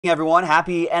Everyone,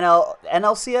 happy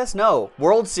NLCS? No,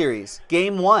 World Series,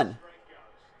 Game 1.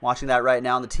 Watching that right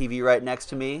now on the TV right next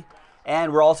to me.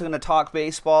 And we're also going to talk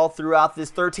baseball throughout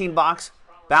this 13-box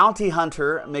Bounty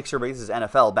Hunter Mixer Break. This is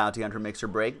NFL Bounty Hunter Mixer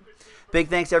Break. Big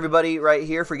thanks to everybody right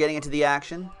here for getting into the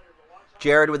action.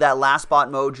 Jared with that last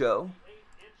spot mojo.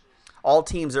 All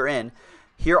teams are in.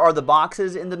 Here are the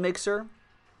boxes in the mixer.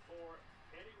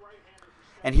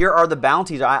 And here are the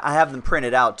bounties. I have them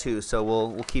printed out too, so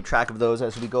we'll keep track of those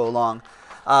as we go along.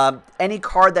 Any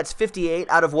card that's 58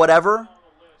 out of whatever,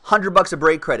 $100 of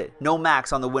break credit. No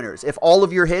max on the winners. If all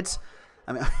of your hits,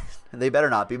 I mean, they better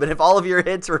not be, but if all of your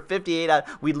hits were 58 out,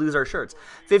 we'd lose our shirts.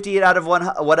 58 out of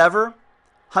whatever,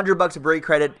 $100 of break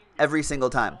credit every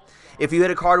single time. If you hit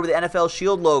a card with the NFL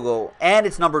Shield logo and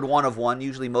it's numbered 1 of 1,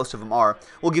 usually most of them are,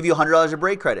 we'll give you $100 of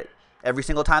break credit every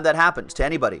single time that happens to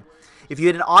anybody. If you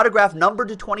hit an autograph numbered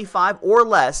to 25 or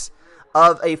less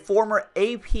of a former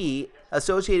AP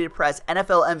Associated Press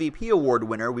NFL MVP award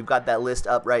winner, we've got that list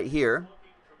up right here,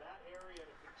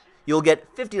 you'll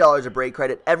get $50 of break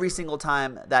credit every single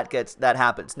time that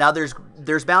happens. Now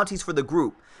there's bounties for the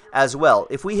group as well.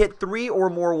 If we hit 3 or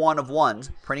more 1 of 1s,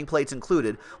 printing plates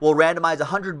included, we'll randomize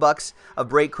 $100 of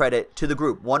break credit to the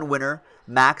group. One winner,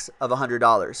 max of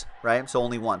 $100, right? So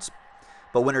only once.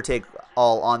 But winner take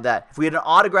all on that. If we had an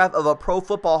autograph of a Pro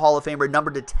Football Hall of Famer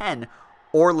numbered to 10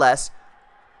 or less,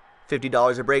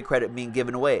 $50 of break credit being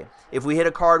given away. If we hit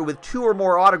a card with 2 or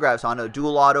more autographs on a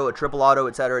dual auto, a triple auto,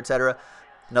 etc.,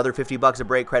 another $50 of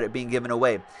break credit being given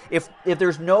away. If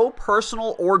there's no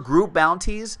personal or group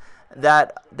bounties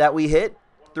that we hit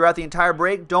throughout the entire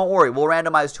break, don't worry. We'll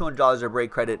randomize $200 of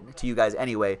break credit to you guys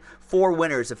anyway. 4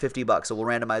 winners of $50. So we'll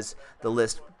randomize the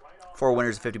list. 4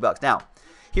 winners of $50. Now,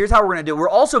 here's how we're going to do it. We're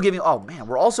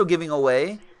also giving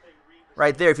away,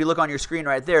 right there, if you look on your screen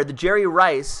right there, the Jerry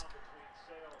Rice,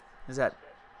 I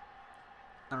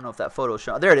don't know if that photo is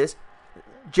shown. There it is.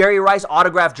 Jerry Rice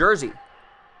autographed jersey.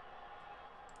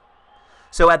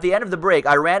 So at the end of the break,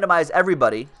 I randomize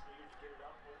everybody,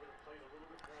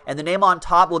 and the name on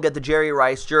top will get the Jerry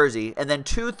Rice jersey, and then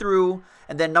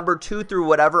number 2 through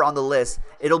whatever on the list,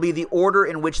 it'll be the order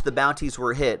in which the bounties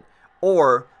were hit,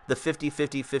 or the 50,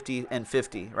 50, 50, and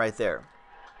 50 right there.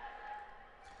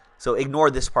 So ignore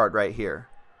this part right here.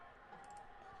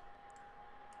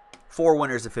 4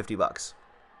 winners of $50.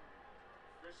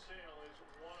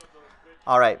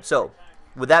 All right, so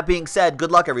with that being said,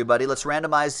 good luck, everybody. Let's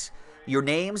randomize your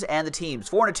names and the teams.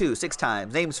 4 and a 2, 6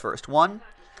 times. Names first. 1,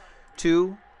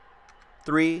 2,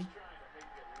 3,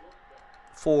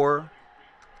 4,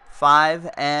 5,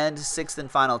 and 6th and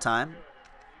final time.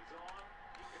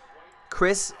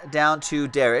 Chris down to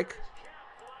Derek.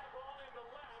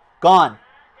 Gone.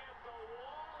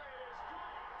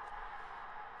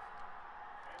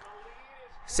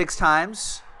 Six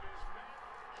times.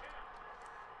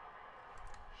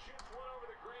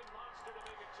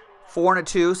 Four and a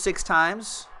 2, 6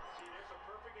 times.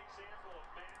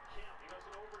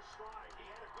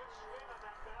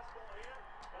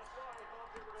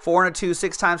 4 and a 2,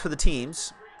 6 times for the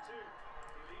teams.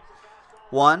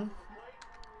 1,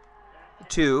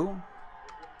 2,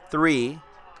 3,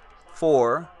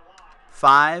 4,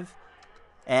 5,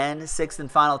 and 6th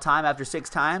and final time. After 6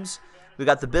 times, we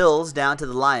got the Bills down to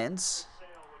the Lions.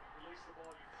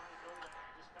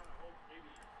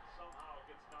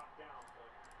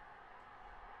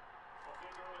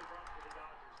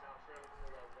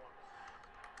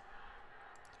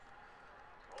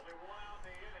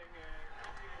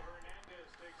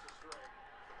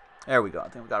 There we go. I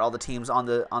think we got all the teams on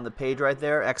the page right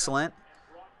there. Excellent.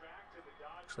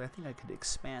 Actually, I think I could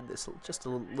expand this just a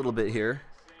little bit here.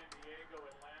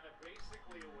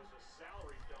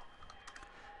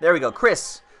 There we go.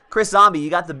 Chris Zombie, you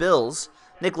got the Bills.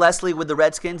 Nick Leslie with the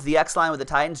Redskins. The X-Line with the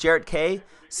Titans. Jarrett K,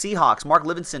 Seahawks. Mark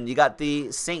Livingston, you got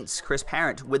the Saints. Chris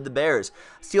Parent with the Bears.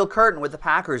 Steel Curtain with the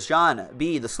Packers. John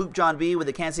B, the Sloop John B with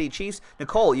the Kansas City Chiefs.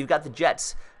 Nicole, you've got the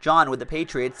Jets. John with the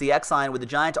Patriots. The X-Line with the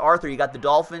Giants. Arthur, you got the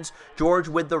Dolphins. George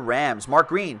with the Rams. Mark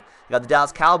Green, you got the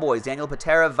Dallas Cowboys. Daniel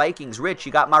Patera, Vikings. Rich,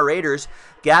 you got my Raiders.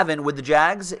 Gavin with the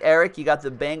Jags. Eric, you got the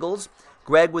Bengals.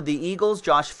 Greg with the Eagles,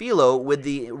 Josh Philo with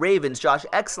the Ravens, Josh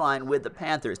Exline with the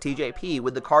Panthers, TJP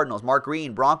with the Cardinals, Mark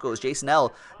Green, Broncos, Jason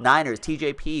L, Niners,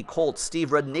 TJP, Colts,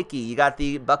 Steve Rudnicki, you got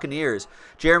the Buccaneers,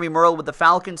 Jeremy Merle with the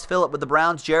Falcons, Phillip with the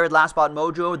Browns, Jared Last Spot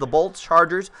Mojo with the Bolts,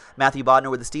 Chargers, Matthew Bodner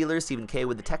with the Steelers, Stephen K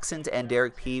with the Texans, and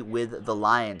Derek P with the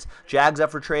Lions. Jags up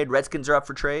for trade, Redskins are up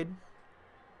for trade.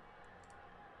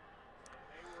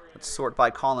 Let's sort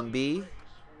by column B.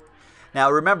 Now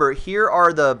remember, here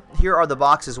are the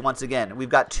boxes once again. We've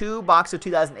got 2 boxes of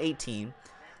 2018,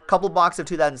 a couple boxes of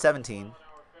 2017,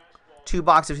 2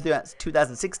 boxes of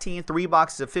 2016, 3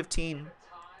 boxes of 15,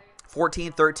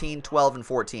 14, 13, 12, and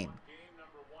 14.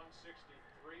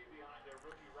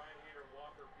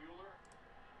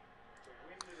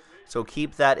 So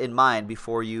keep that in mind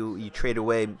before you trade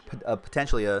away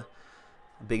potentially a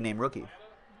big name rookie.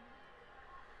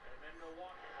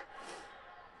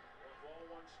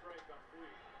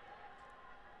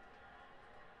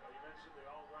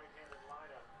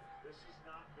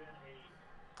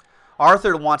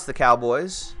 Arthur wants the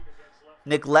Cowboys.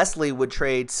 Nick Leslie would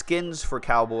trade skins for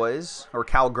Cowboys, or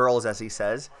Cowgirls as he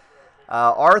says.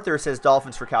 Arthur says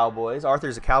Dolphins for Cowboys.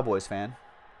 Arthur's a Cowboys fan.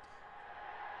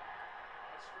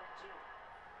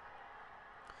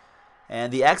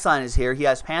 And the X-Line is here. He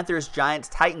has Panthers, Giants,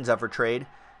 Titans up for trade.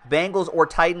 Bengals or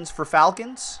Titans for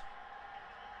Falcons.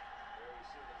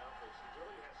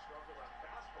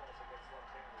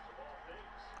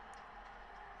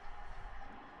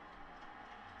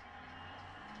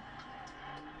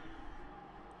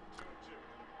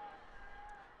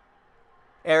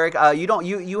 Eric,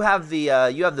 you have the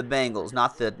Bengals,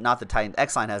 not the Titans.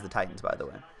 X-Line has the Titans, by the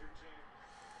way.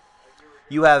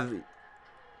 You have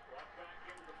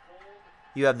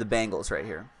the Bengals right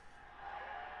here.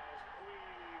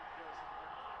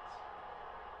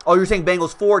 Oh, you're saying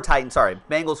Bengals for Titans. Sorry.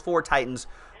 Bengals for Titans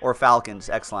or Falcons,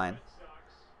 X-Line.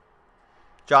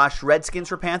 Josh, Redskins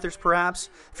for Panthers, perhaps?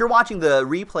 If you're watching the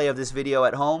replay of this video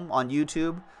at home on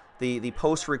YouTube, the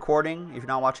post-recording, if you're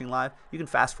not watching live, you can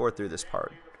fast forward through this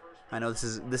part. I know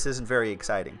this isn't very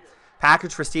exciting.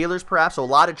 Packers for Steelers, perhaps? So a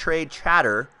lot of trade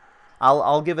chatter.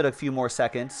 I'll give it a few more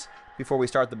seconds before we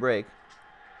start the break.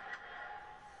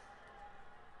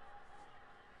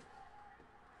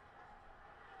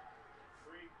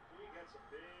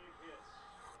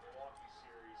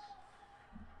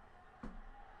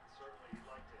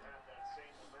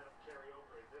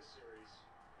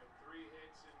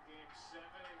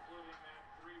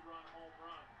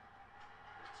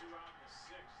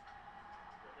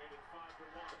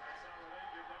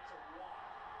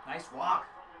 Nice walk.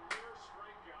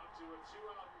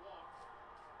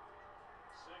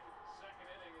 Second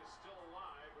inning is still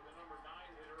alive with the number 9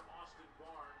 hitter, Austin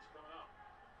Barnes, coming up.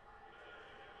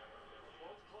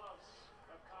 Both clubs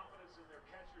have confidence in their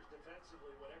catchers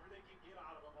defensively. Whatever they can get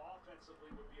out of them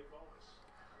offensively would be a bonus.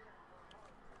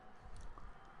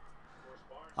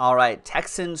 All right,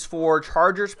 Texans for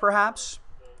Chargers, perhaps?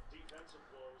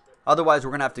 Otherwise,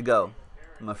 we're going to have to go,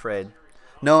 I'm afraid.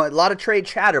 No, a lot of trade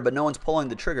chatter, but no one's pulling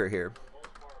the trigger here.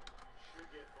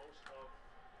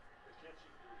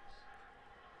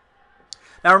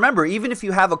 Now remember, even if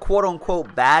you have a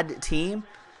quote-unquote bad team,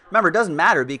 remember it doesn't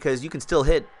matter because you can still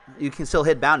hit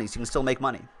bounties, you can still make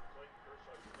money.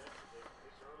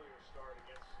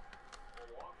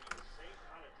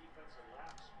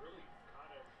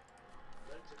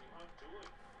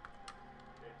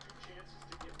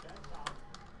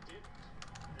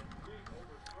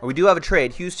 We do have a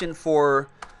trade. Houston for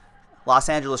Los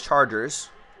Angeles Chargers.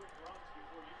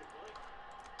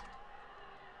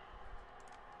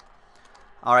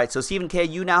 All right, so Stephen K.,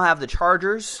 you now have the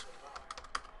Chargers.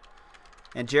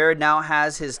 And Jared now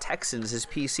has his Texans, his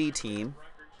PC team,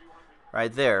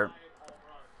 right there.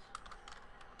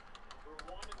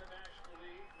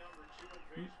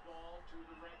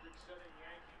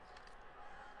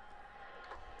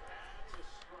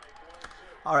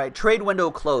 All right, trade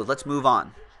window closed. Let's move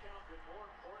on.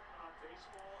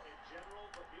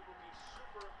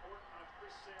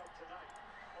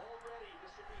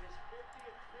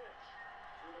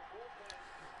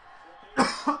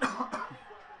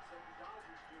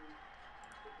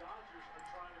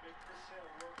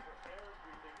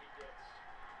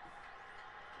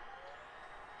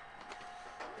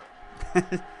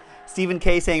 Stephen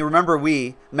K. saying, remember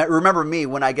me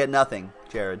when I get nothing,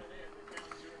 Jared.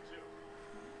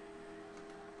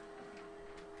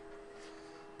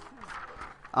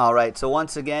 All right, so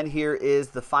once again, here is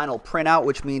the final printout,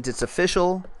 which means it's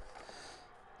official.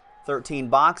 13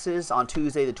 boxes on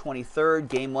Tuesday the 23rd,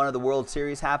 Game 1 of the World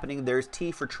Series happening. There's T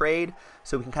for trade,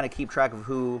 so we can kind of keep track of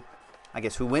who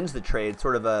wins the trade.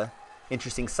 Sort of a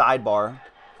interesting sidebar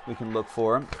we can look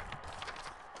for.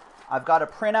 I've got a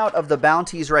printout of the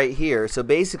bounties right here. So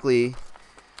basically,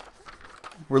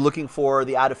 we're looking for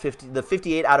the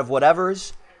 58 out of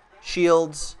whatevers,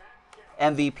 shields,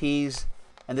 MVPs,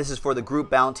 and this is for the group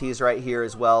bounties right here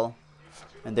as well.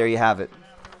 And there you have it.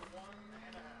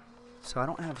 So I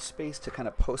don't have space to kind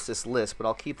of post this list, but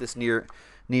I'll keep this near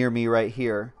me right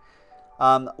here.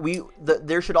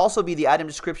 There should also be the item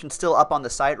description still up on the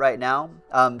site right now,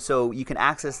 so you can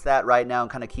access that right now and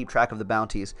kind of keep track of the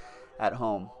bounties at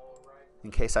home in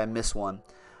case I miss one.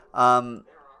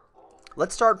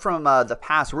 Let's start from the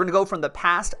past. We're going to go from the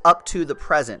past up to the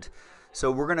present. So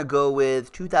we're going to go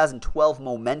with 2012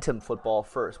 Momentum Football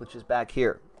first, which is back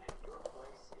here.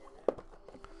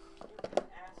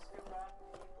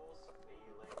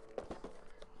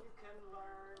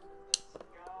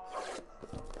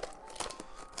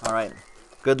 All right.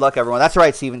 Good luck, everyone. That's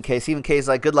right, Stephen K. Stephen K is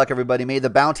like, good luck, everybody. May the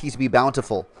bounties be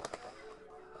bountiful.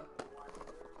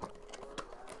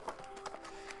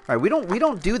 All right, we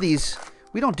don't do these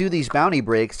bounty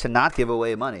breaks to not give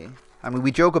away money. I mean,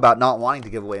 we joke about not wanting to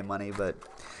give away money, but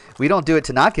we don't do it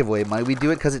to not give away money. We do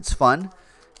it because it's fun,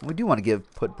 and we do want to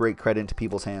put break credit into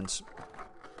people's hands.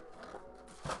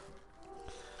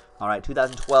 All right,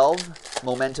 2012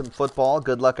 Momentum Football.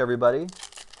 Good luck, everybody.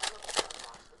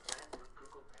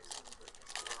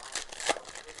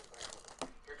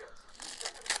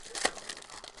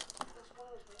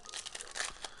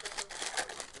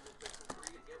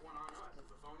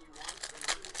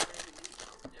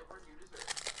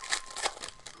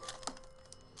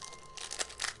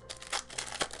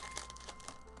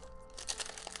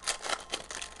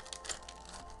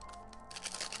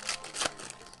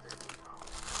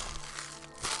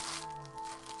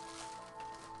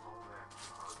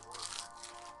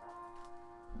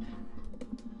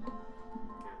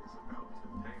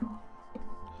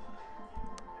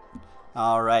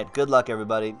 All right, good luck,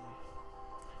 everybody.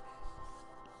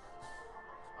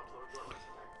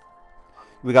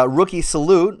 We got rookie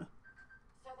salute.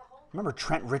 Remember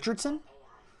Trent Richardson?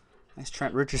 Nice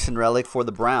Trent Richardson relic for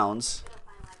the Browns.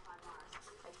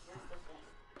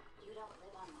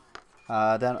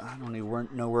 I don't even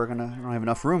know I don't have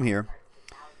enough room here.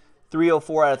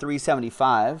 304 out of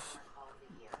 375.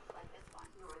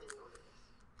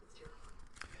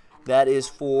 That is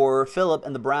for Philip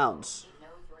and the Browns.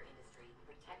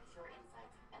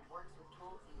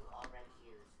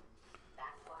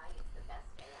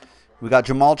 We got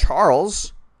Jamal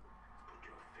Charles.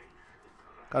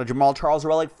 Got a Jamal Charles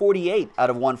relic 48 out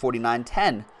of 149.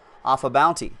 10 off a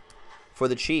bounty for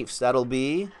the Chiefs. That'll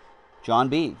be John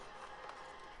B.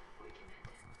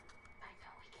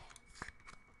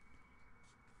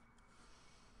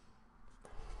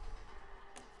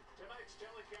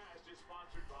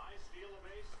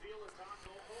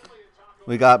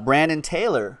 We got Brandon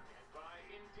Taylor.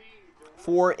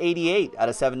 488 out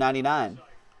of 799.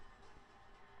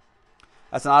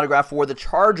 That's an autograph for the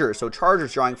Chargers. So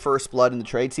Chargers drawing first blood in the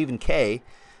trade. Stephen K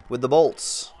with the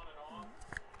Bolts.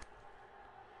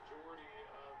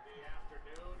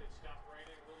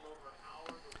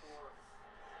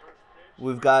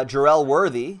 We've got Jarrell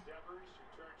Worthy.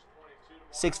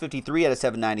 653 out of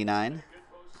 799.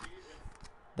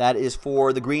 That is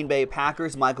for the Green Bay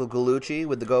Packers. Michael Gallucci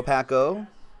with the Go Pack Go.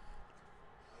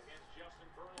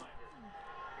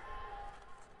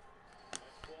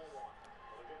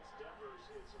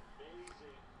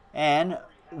 And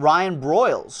Ryan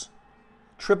Broyles,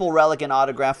 triple relic and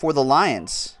autograph for the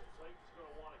Lions.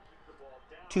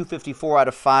 254 out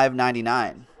of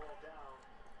 599.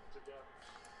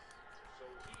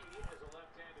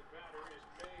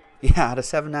 Yeah, out of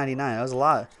 799. That was a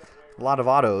lot of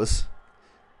autos.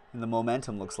 And the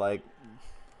momentum looks like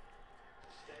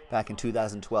back in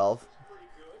 2012.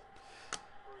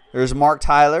 There's Mark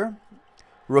Tyler,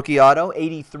 rookie auto,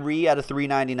 83 out of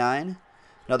 399.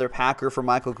 Another Packer for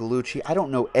Michael Gallucci. I don't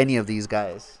know any of these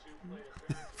guys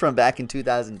from back in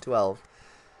 2012.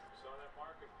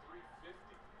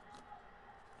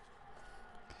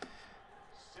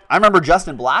 I remember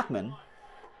Justin Blackmon.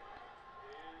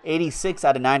 86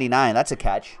 out of 99. That's a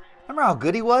catch. Remember how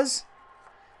good he was?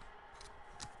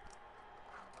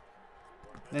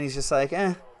 Then he's just like,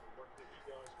 eh.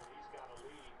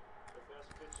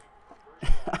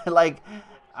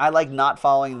 I like not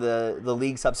following the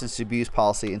league substance abuse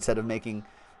policy instead of making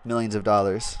millions of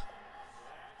dollars.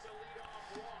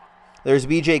 There's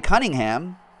B.J.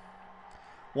 Cunningham,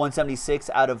 176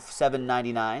 out of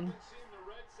 799.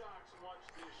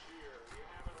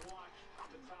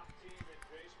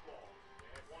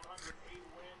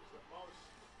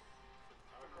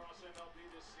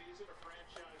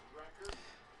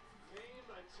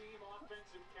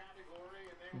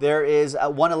 There is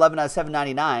 111 out of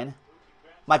 799.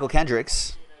 Michael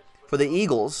Kendricks for the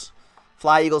Eagles.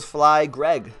 Fly, Eagles, fly.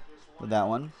 Greg with that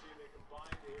one.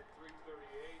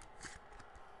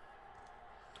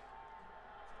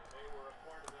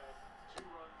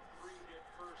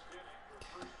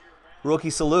 Rookie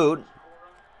salute.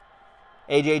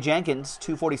 A.J. Jenkins,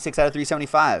 246 out of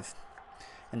 375.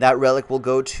 And that relic will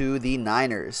go to the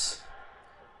Niners.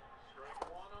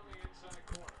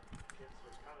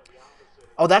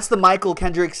 Oh, that's the Michael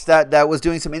Kendricks that was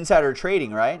doing some insider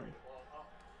trading, right?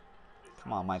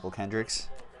 Come on, Michael Kendricks.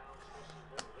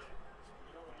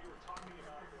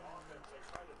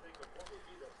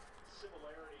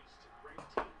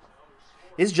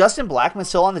 Is Justin Blackmon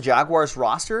still on the Jaguars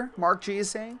roster? Mark G is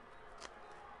saying.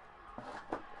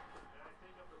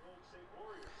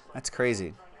 That's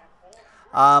crazy.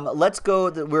 Let's go.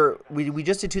 We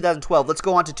just did 2012. Let's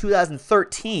go on to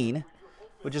 2013,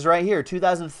 which is right here.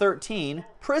 2013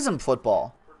 Prism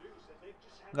football.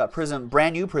 We got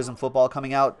brand new Prism football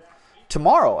coming out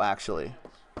tomorrow. Actually,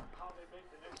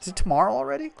 is it tomorrow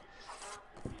already?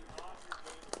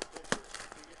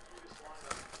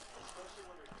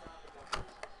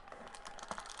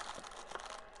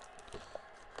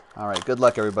 All right. Good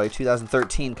luck, everybody.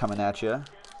 2013 coming at you.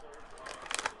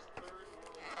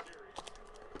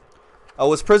 Oh,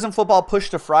 was Prism football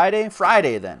pushed to Friday?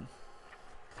 Friday, then.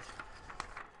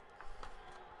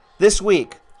 This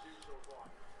week.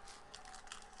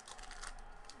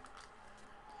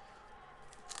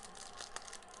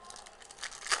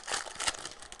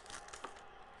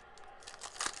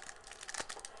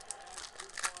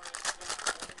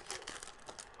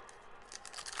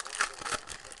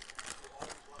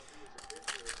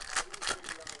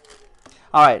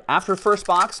 All right. After first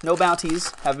box, no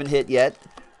bounties have been hit yet.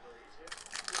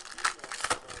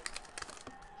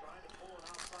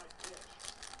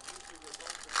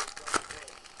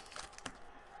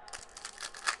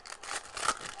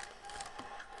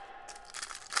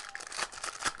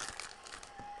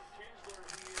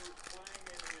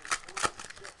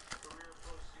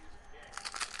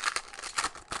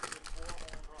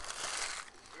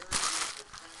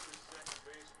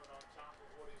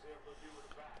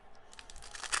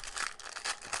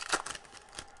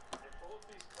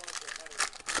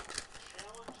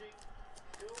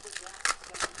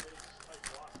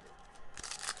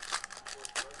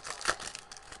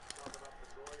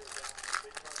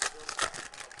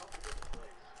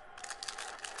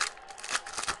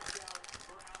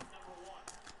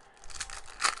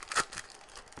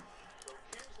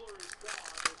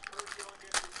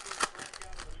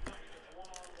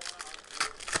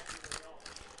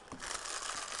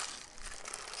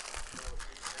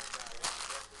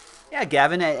 Yeah,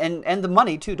 Gavin, and the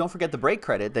money, too. Don't forget the break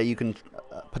credit that you can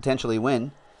potentially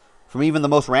win from even the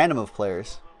most random of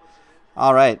players.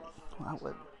 All right.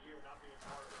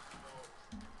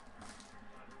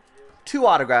 Two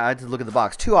autographs. I had to look at the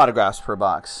box. 2 autographs per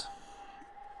box.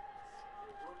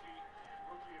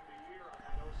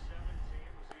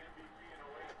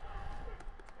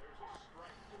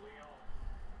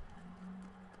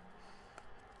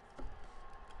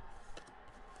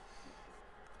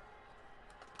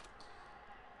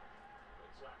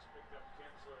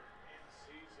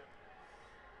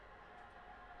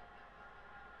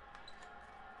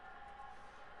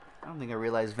 I don't think I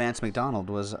realized Vance McDonald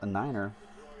was a Niner.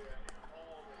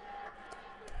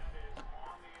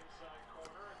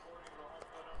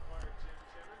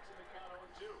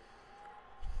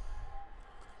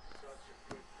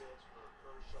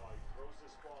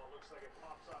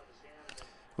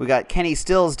 We got Kenny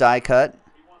Stills die cut.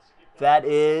 That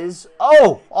is,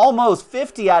 oh, almost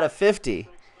 50 out of 50.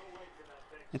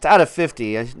 It's out of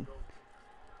 50.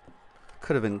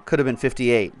 Could have been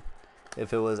 58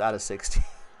 if it was out of 60.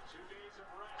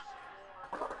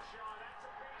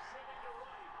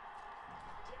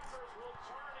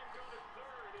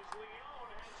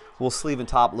 We'll sleeve and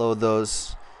top load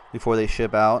those before they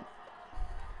ship out.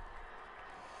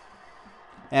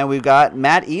 And we've got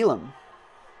Matt Elam.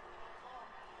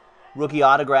 Rookie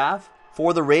autograph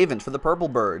for the Ravens, for the Purple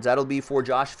Birds. That'll be for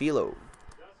Josh Philo.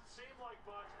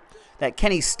 That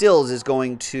Kenny Stills is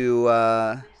going to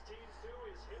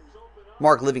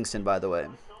Mark Livingston, by the way.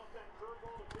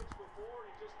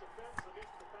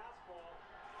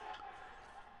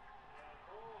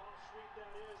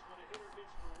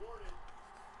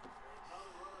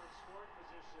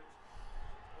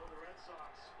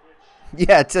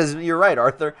 Yeah, it says, you're right,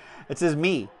 Arthur. It says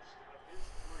me.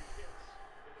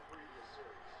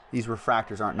 These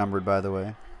refractors aren't numbered, by the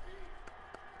way.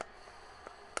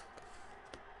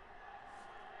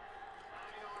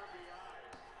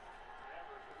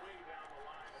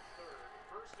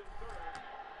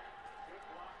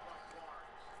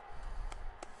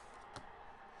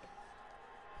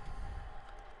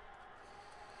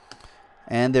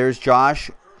 And there's Josh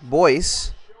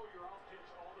Boyce,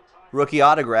 rookie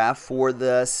autograph for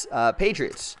the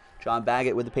Patriots. John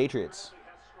Baggett with the Patriots.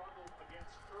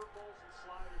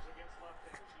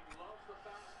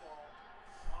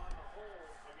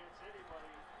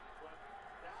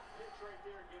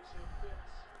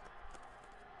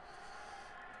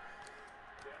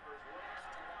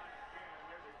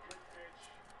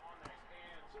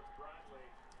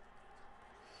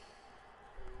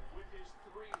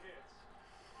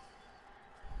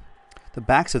 The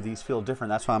backs of these feel different.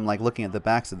 That's why I'm like looking at the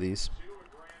backs of these.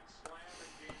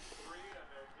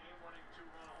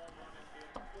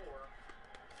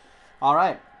 All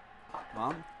right.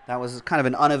 Well, that was kind of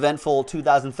an uneventful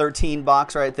 2013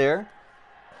 box right there.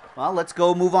 Well, let's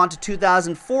go move on to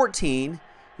 2014.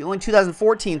 The only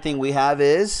 2014 thing we have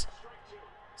is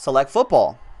Select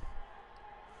Football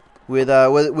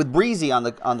with Breezy on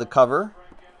the cover.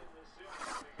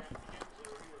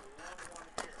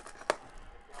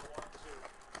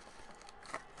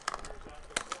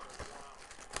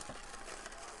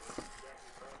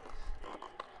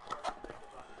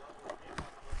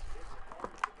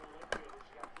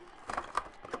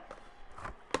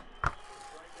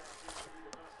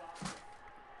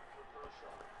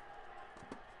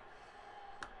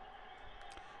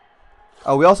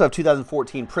 Oh, we also have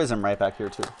 2014 Prism right back here,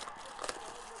 too.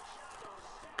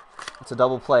 It's a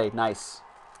double play. Nice.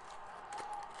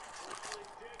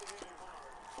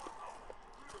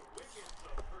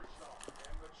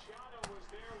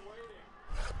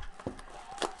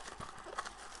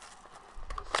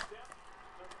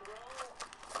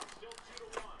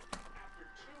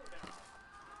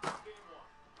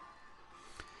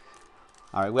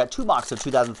 All right, we got 2 boxes of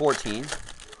 2014.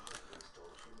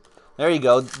 There you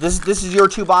go. This is your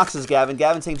 2 boxes, Gavin.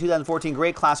 Gavin saying 2014,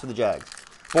 great class for the Jags.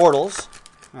 Bortles.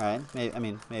 All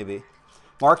right. Maybe.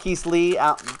 Marquise Lee,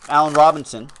 Allen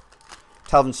Robinson,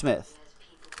 Telvin Smith.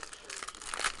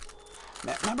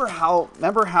 Remember how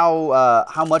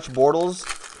much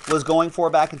Bortles was going for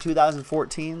back in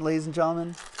 2014, ladies and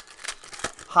gentlemen?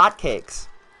 Hotcakes.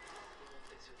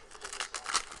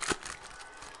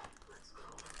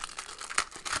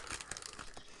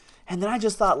 And then I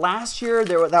just thought last year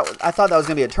I thought that was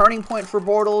going to be a turning point for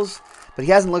Bortles, but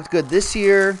he hasn't looked good this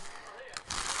year.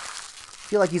 I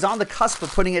feel like he's on the cusp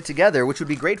of putting it together, which would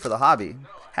be great for the hobby.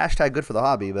 Hashtag good for the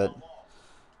hobby, but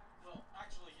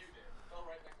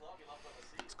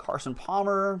it's Carson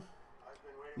Palmer.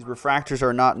 These refractors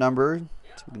are not numbered.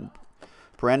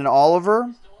 Brandon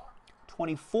Oliver,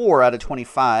 24 out of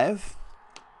 25.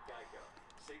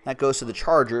 That goes to the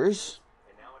Chargers.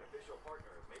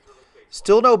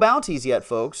 Still no bounties yet,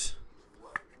 folks.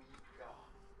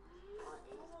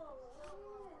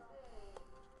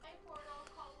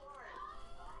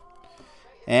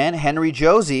 And Henry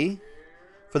Josie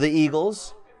for the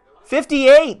Eagles.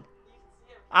 58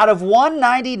 out of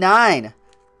 199.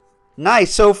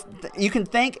 Nice. So you can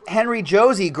thank Henry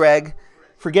Josie, Greg,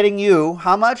 for getting you,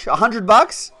 how much?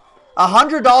 $100?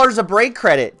 $100 a break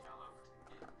credit.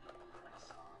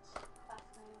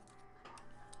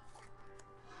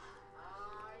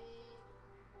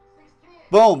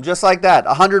 Boom, just like that.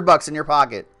 $100 in your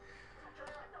pocket.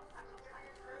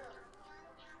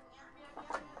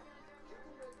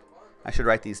 I should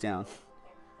write these down.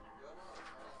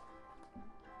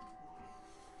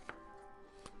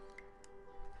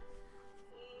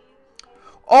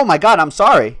 Oh my God, I'm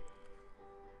sorry.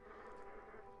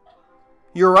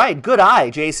 You're right. Good eye,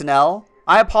 Jason L.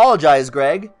 I apologize,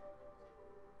 Greg.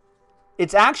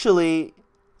 It's actually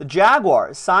the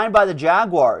Jaguars, signed by the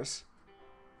Jaguars.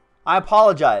 I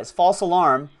apologize. False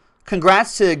alarm.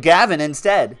 Congrats to Gavin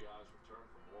instead.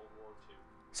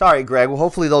 Sorry, Greg. Well,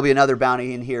 hopefully there'll be another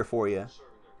bounty in here for you.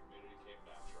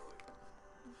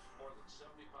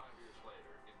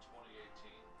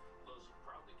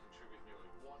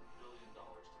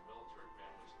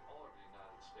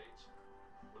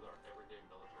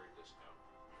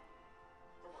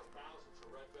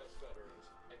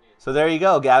 So there you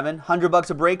go, Gavin. $100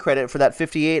 a break credit for that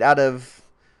 58 out of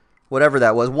whatever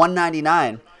that was,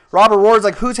 199. Robert Ward's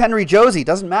like, who's Henry Josie?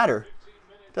 Doesn't matter.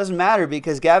 Doesn't matter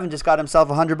because Gavin just got himself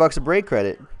 $100 a break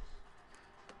credit.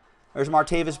 There's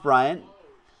Martavis Bryant,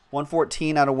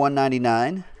 114 out of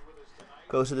 199.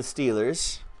 Goes to the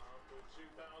Steelers.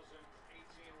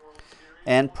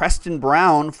 And Preston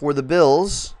Brown for the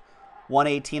Bills,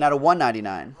 118 out of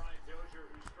 199.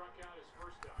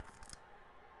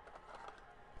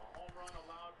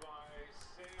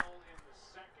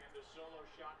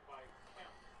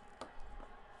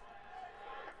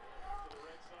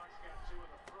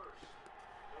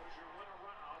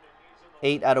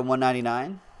 $8 out of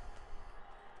 199.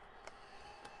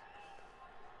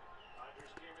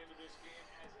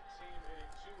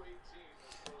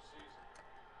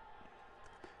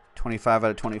 $25 out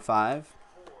of 25.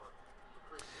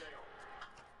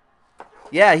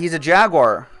 Yeah, he's a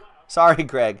Jaguar. Sorry,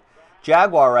 Greg.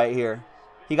 Jaguar right here.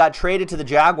 He got traded to the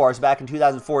Jaguars back in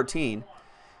 2014.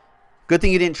 Good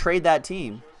thing you didn't trade that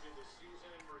team.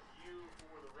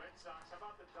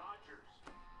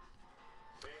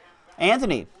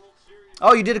 Anthony.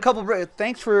 Oh, you did a couple.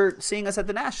 Thanks for seeing us at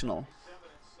the National.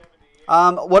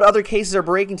 What other cases are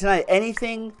breaking tonight?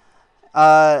 Anything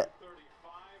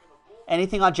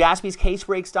anything on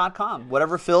JaspysCaseBreaks.com.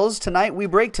 Whatever fills tonight, we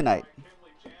break tonight.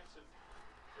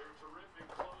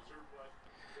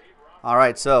 All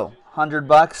right, so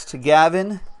 $100 to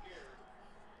Gavin.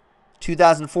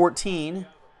 2014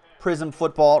 Prism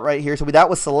football right here. So that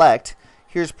was select.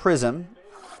 Here's Prism.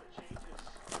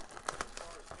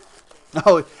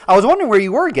 Oh, I was wondering where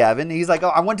you were, Gavin. He's like, oh,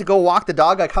 I went to go walk the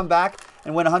dog. I come back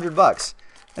and win $100.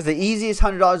 That's the easiest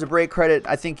 $100 of break credit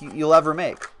I think you'll ever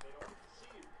make.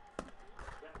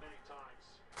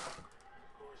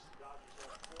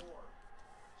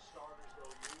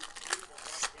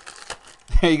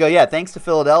 There you go. Yeah, thanks to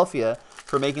Philadelphia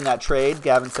for making that trade,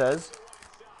 Gavin says.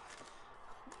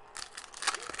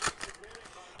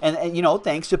 And you know,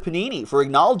 thanks to Panini for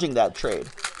acknowledging that trade.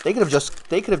 They could have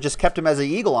just kept him as an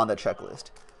Eagle on the checklist.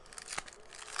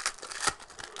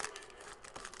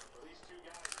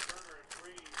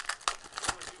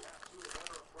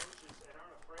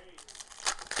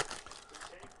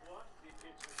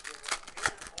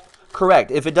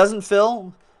 Correct. If it doesn't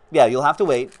fill, yeah, you'll have to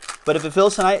wait. But if it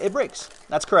fills tonight, it breaks.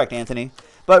 That's correct, Anthony.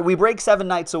 But we break 7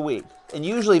 nights a week. And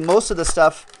usually most of the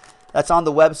stuff that's on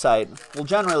the website will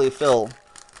generally fill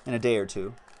in a day or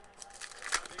two.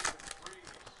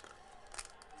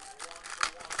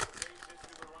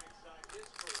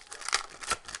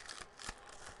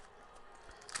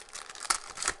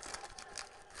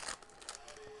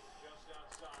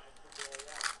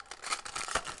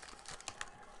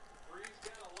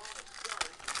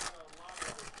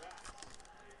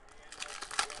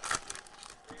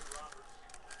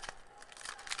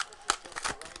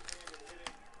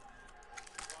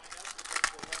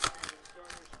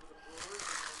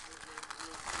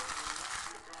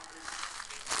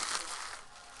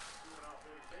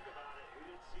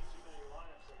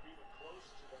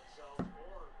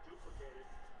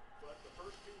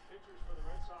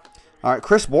 All right,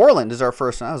 Chris Borland is our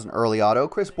first one. That was an early auto.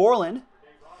 Chris Borland.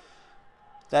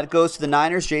 That goes to the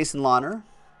Niners, Jason Lahner.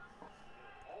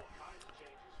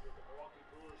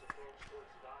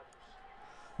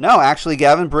 No, actually,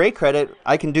 Gavin, break credit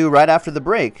I can do right after the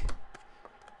break.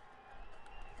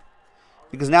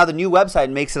 Because now the new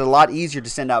website makes it a lot easier to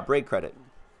send out break credit.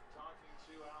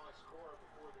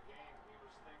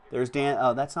 There's Dan.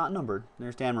 Oh, that's not numbered.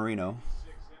 There's Dan Marino.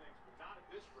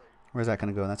 Where's that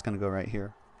going to go? That's going to go right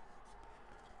here.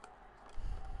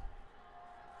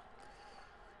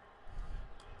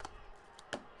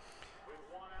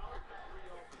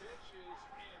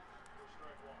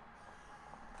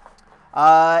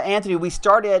 Anthony, we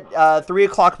start at 3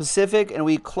 o'clock Pacific, and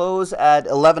we close at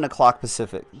 11 o'clock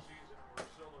Pacific.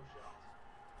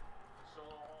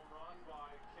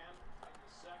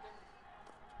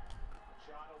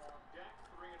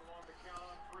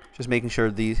 Just making sure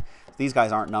these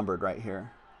guys aren't numbered right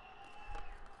here.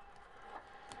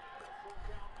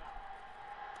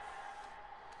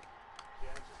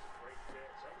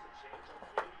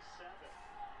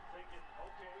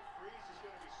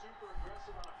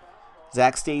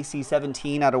 Zach Stacy,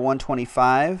 17 out of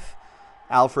 125.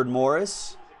 Alfred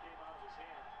Morris,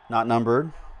 not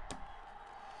numbered.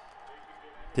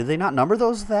 Did they not number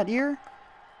those that year?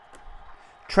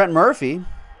 Trent Murphy,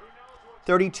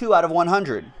 32 out of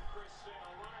 100.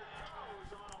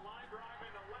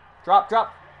 Drop,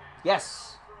 drop. Yes.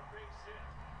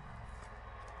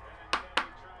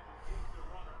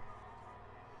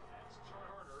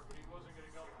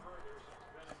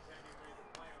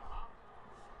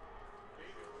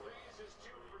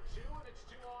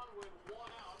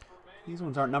 These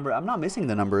ones aren't numbered. I'm not missing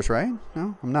the numbers, right?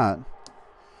 No, I'm not.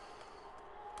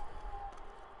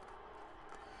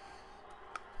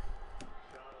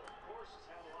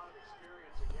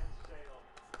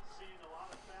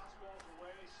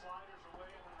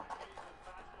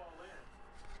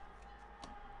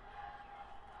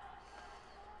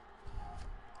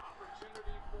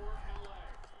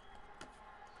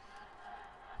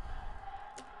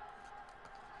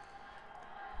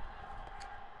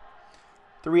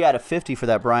 Three out of 50 for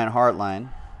that Brian Hartline.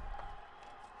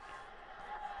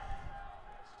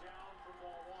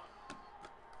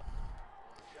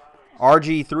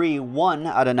 RG3, 1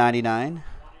 out of 99.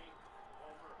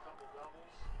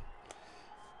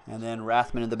 And then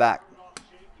Rathman in the back.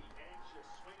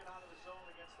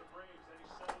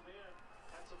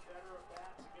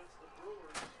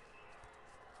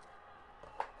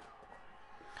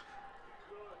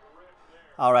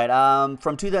 All right,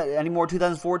 any more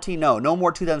 2014? No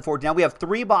more 2014. Now we have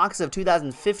 3 boxes of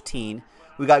 2015.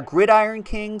 We got Gridiron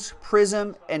Kings,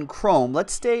 Prism, and Chrome.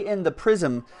 Let's stay in the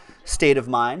Prism state of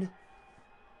mind.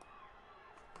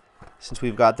 Since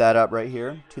we've got that up right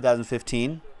here,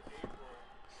 2015.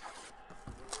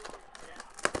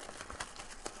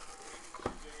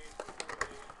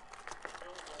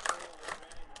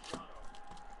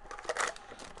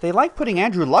 They like putting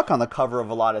Andrew Luck on the cover of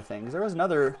a lot of things. There was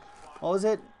another, what was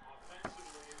it?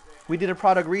 We did a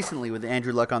product recently with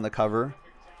Andrew Luck on the cover.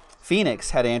 Phoenix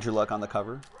had Andrew Luck on the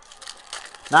cover.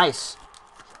 Nice.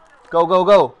 Go, go,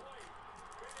 go.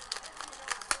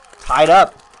 Tied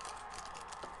up.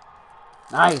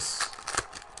 Nice.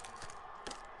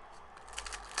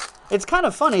 It's kind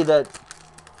of funny that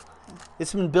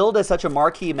it's been billed as such a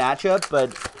marquee matchup,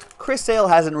 but Chris Sale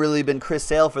hasn't really been Chris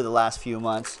Sale for the last few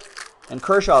months. And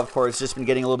Kershaw, of course, just been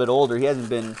getting a little bit older. He hasn't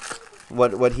been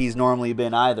what he's normally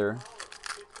been either.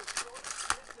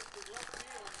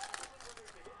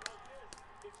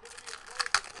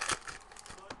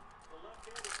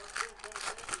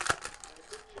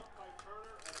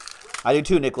 I do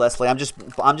too, Nick Leslie. I'm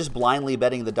just blindly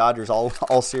betting the Dodgers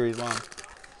all series long.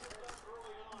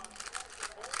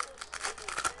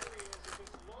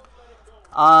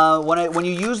 When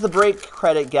you use the break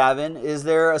credit, Gavin, is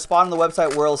there a spot on the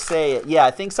website where it'll say, yeah,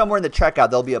 I think somewhere in the checkout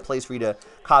there'll be a place for you to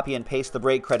copy and paste the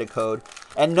break credit code.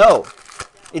 And no,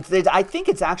 I think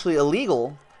it's actually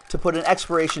illegal to put an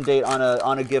expiration date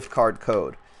on a gift card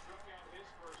code.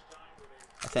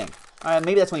 I think.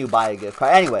 Maybe that's when you buy a gift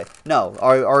card. Anyway, no.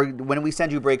 Or when we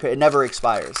send you break credit, it never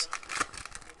expires.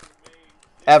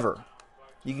 Ever.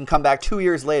 You can come back 2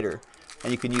 years later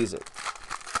and you can use it.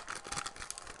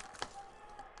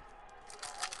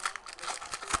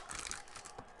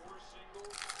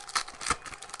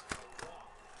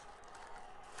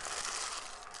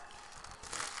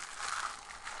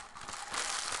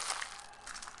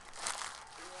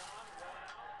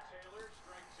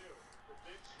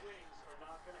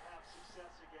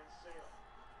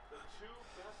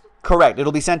 Correct.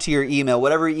 It'll be sent to your email.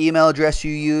 Whatever email address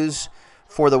you use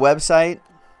for the website,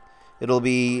 it'll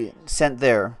be sent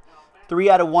there. 3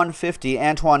 out of 150,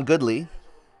 Antoine Goodley.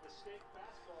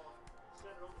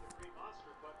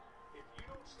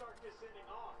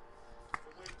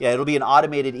 Yeah, it'll be an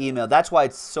automated email. That's why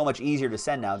it's so much easier to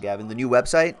send now, Gavin. The new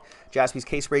website,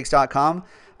 jaspyscasebreaks.com.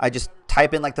 I just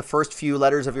type in like the first few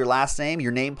letters of your last name.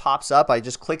 Your name pops up. I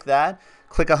just click that,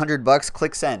 click $100,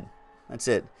 click send. That's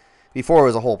it. Before, it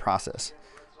was a whole process.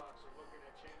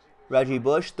 Reggie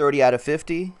Bush, 30 out of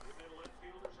 50.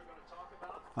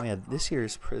 Oh, yeah, this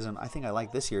year's Prism. I think I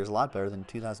like this year's a lot better than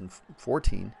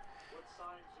 2014.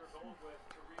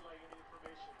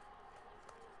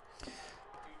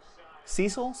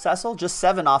 Cecil, just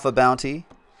 7 off a bounty.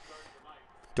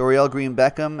 Dorial Green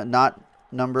Beckham, not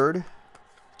numbered.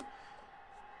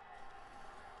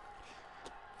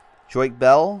 Joique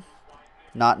Bell,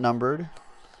 not numbered.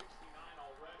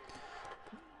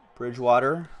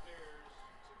 Bridgewater.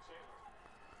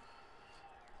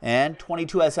 And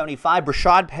 22 out of 75,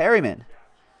 Brashad Perryman.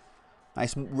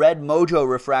 Nice red Mojo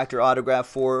refractor autograph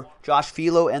for Josh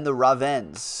Philo and the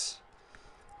Ravens.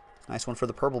 Nice one for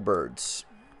the Purple Birds.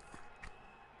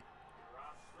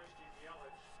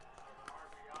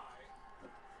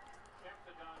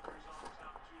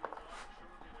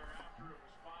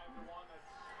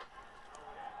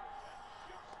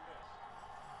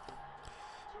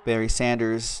 Barry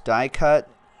Sanders die cut.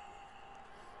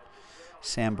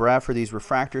 Sam Bradford, these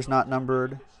refractors not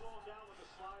numbered.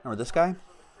 Remember this guy?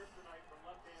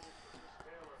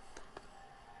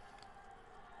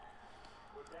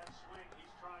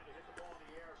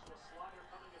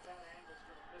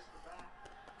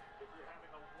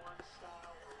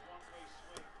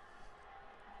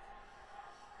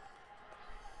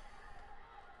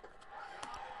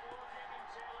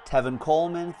 Tevin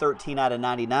Coleman, 13 out of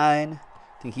 99.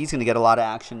 I think he's going to get a lot of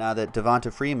action now that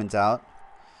Devonta Freeman's out.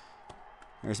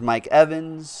 There's Mike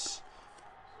Evans.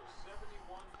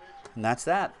 And that's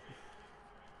that.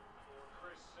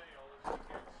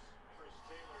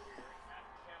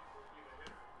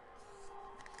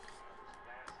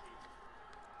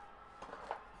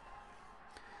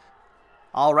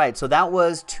 All right, so that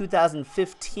was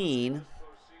 2015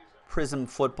 Prism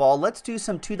football. Let's do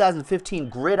some 2015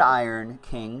 Gridiron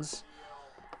Kings.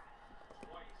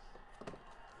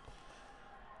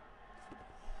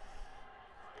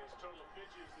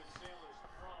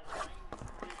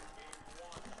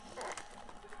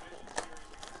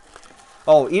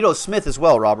 Oh, Ito Smith as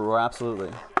well, Robert Rohr, absolutely.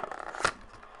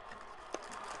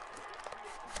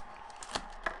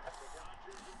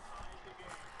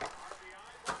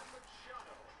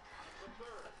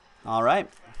 All right.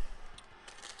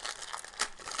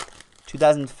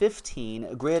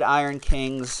 2015 Gridiron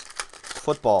Kings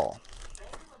football.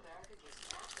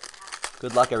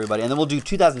 Good luck, everybody. And then we'll do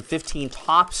 2015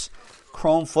 Topps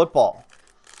Chrome football.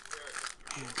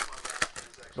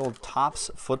 Good old Topps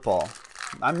football.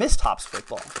 I miss Topps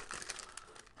football.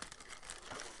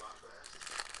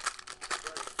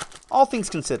 All things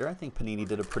considered, I think Panini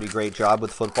did a pretty great job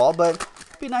with football, but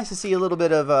it'd be nice to see a little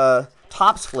bit of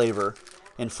Topps flavor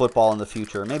in football in the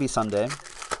future. Maybe someday.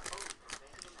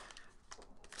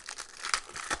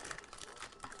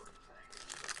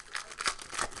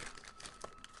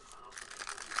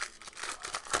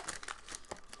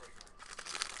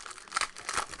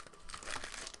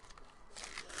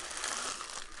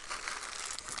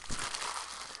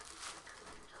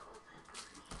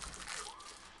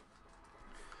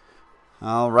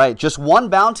 All right, just one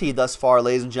bounty thus far,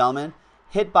 ladies and gentlemen.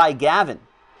 Hit by Gavin.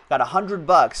 Got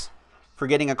 $100 for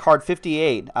getting a card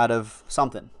 58 out of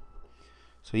something.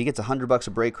 So he gets $100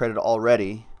 of break credit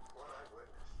already.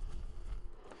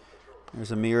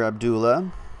 There's Amir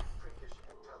Abdullah.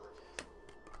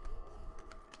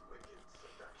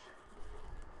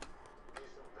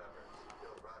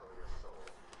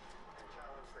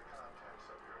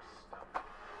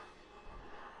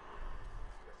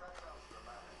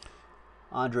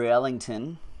 Andre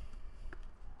Ellington.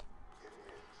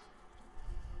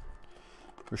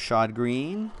 Rashad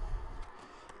Green.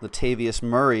 Latavius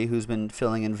Murray, who's been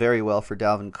filling in very well for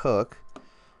Dalvin Cook.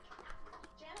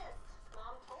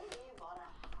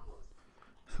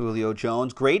 Julio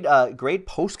Jones. Great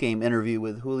post-game interview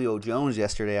with Julio Jones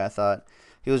yesterday, I thought.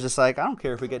 He was just like, I don't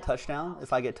care if we get touchdown,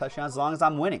 if I get touchdowns, as long as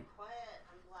I'm winning.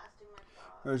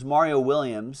 There's Mario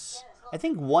Williams. I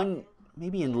think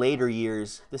maybe in later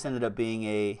years, this ended up being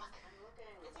a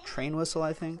train whistle,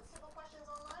 I think.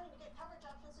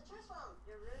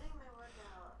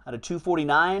 Out of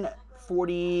 249,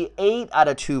 48 out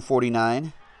of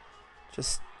 249.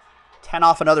 Just 10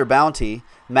 off another bounty.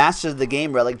 Masters of the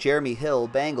Game relic, Jeremy Hill,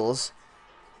 Bengals.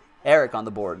 Eric on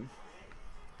the board.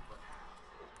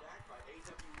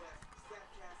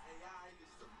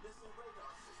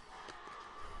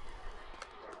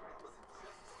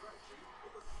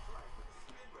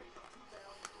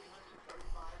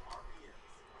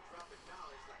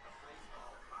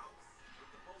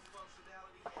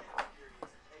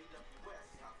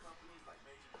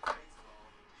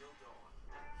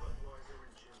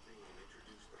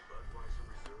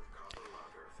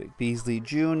 Vic Beasley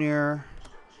Jr.,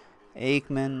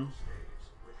 Aikman,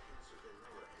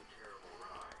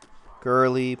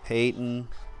 Gurley, Payton,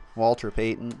 Walter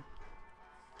Payton.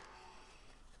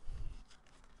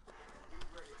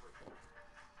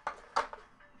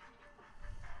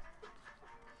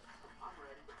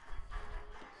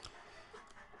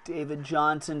 David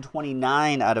Johnson,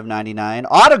 29 out of 99.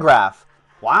 Autograph.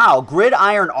 Wow,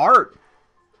 gridiron art.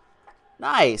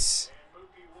 Nice.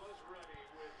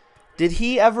 Did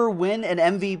he ever win an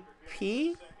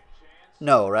MVP?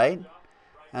 No, right?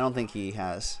 I don't think he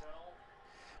has.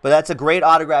 But that's a great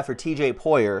autograph for TJ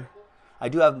Poyer. I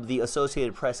do have the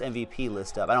Associated Press MVP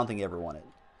list up. I don't think he ever won it.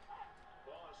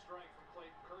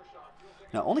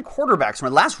 Now, only quarterbacks. My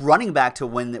last running back to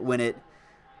win it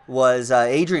was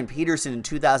Adrian Peterson in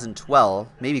 2012.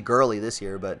 Maybe Gurley this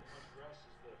year, but...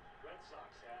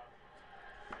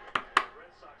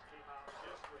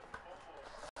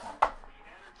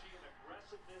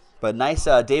 But nice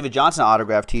David Johnson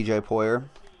autograph, TJ Poyer.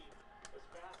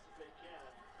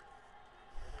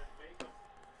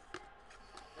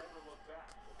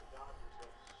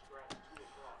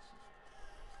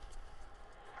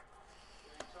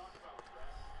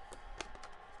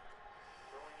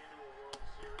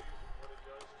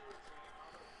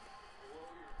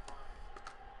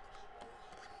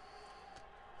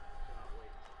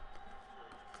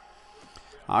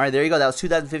 All right, there you go. That was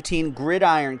 2015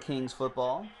 Gridiron Kings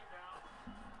football.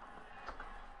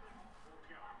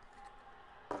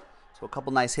 So a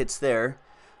couple nice hits there.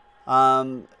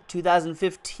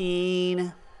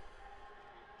 2015.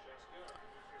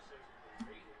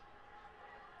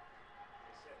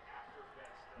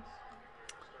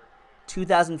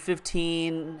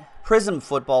 2015 Prism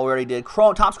football we already did.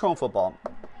 Topps Chrome football.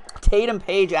 Tatum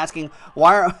Page asking,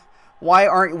 why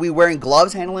aren't we wearing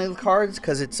gloves handling the cards?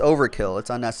 Because it's overkill.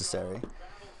 It's unnecessary.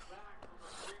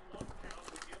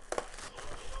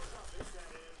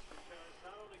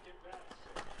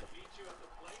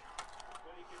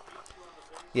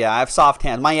 Yeah, I have soft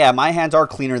hands. My hands are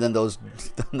cleaner than those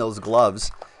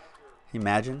gloves. Can you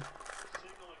imagine?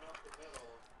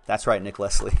 That's right, Nick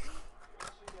Leslie.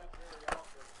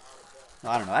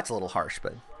 I don't know. That's a little harsh,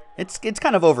 but it's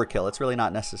kind of overkill. It's really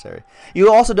not necessary.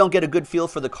 You also don't get a good feel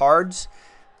for the cards,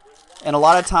 and a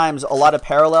lot of times, a lot of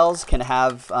parallels can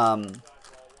have a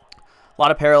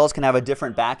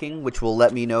different backing, which will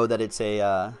let me know that it's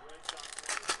a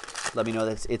Let me know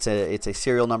that it's a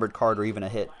serial numbered card or even a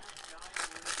hit.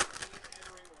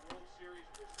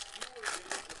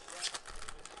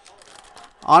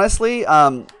 Honestly,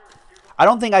 I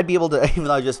don't think I'd be able to, even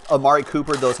though I just Amari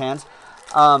Coopered those hands.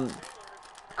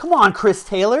 Come on, Chris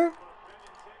Taylor.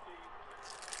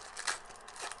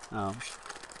 Oh.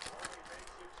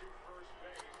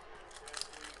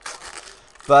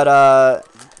 But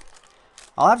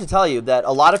I'll have to tell you that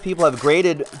a lot of people have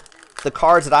graded the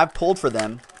cards that I've pulled for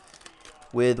them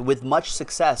with much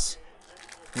success.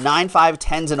 9, 5,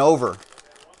 10s and over.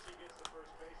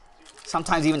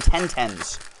 Sometimes even 10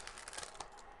 10s.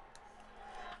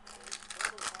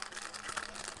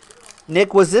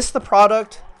 Nick, was this the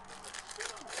product?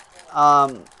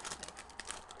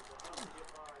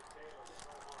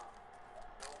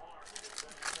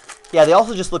 Yeah, they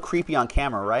also just look creepy on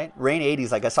camera, right? Rain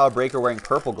 80s, like I saw a breaker wearing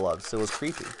purple gloves, so it was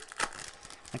creepy.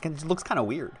 It looks kind of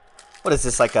weird. What is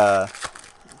this, like a,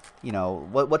 you know,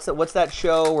 what's that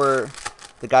show where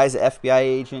the guy's an FBI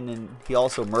agent and he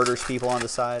also murders people on the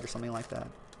side or something like that?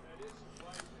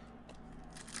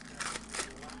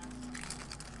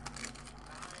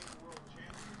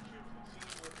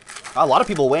 A lot of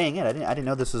people weighing in. I didn't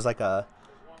know this was like a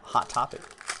hot topic.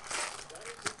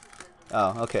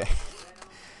 Oh, okay.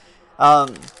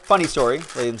 Funny story,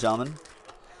 ladies and gentlemen.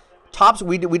 Topps,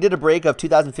 we did a break of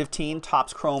 2015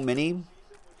 Topps Chrome Mini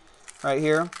right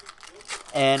here,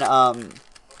 and I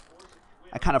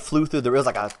kind of flew through it was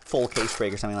like a full case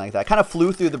break or something like that. I kind of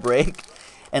flew through the break,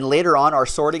 and later on, our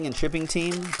sorting and shipping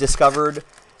team discovered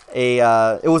a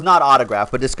it was not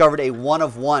autographed, but discovered a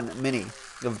 1-of-1 mini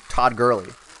of Todd Gurley.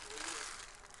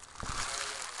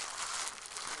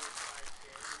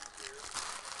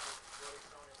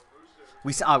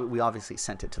 We obviously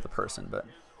sent it to the person, but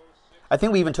I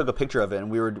think we even took a picture of it, and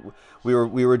we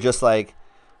were just like,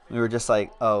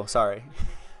 oh, sorry.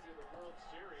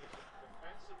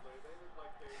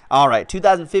 All right,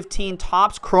 2015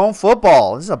 Topps Chrome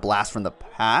Football. This is a blast from the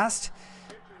past.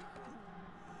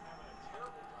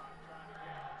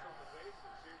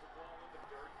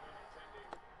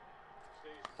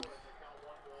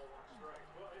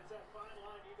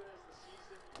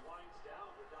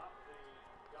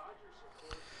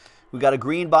 We got a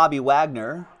green Bobby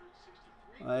Wagner,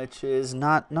 which is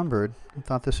not numbered. I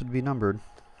thought this would be numbered.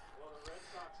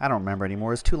 I don't remember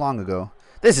anymore. It's too long ago.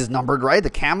 This is numbered, right? The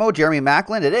camo, Jeremy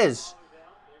Maclin. It is.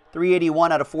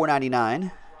 381 out of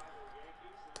 499.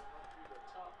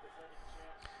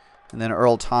 And then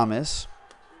Earl Thomas.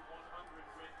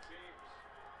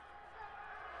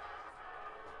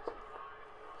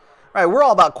 All right, we're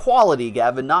all about quality,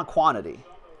 Gavin, not quantity.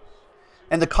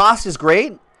 And the cost is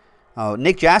great. Oh,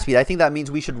 Nick Jaspy, I think that means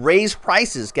we should raise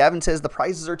prices. Gavin says the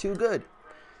prices are too good.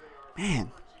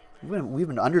 Man, we've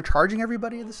been undercharging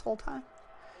everybody this whole time.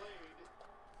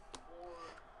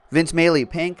 Vince Maley,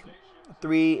 pink,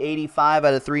 385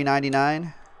 out of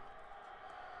 399.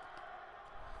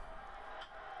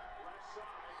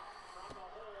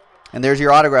 And there's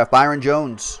your autograph, Byron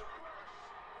Jones.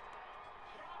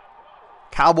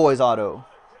 Cowboys auto.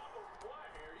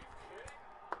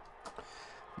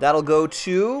 That'll go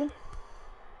to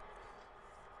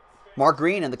Mark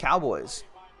Green and the Cowboys.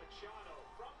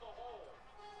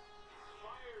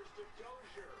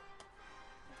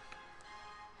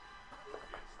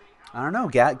 I don't know.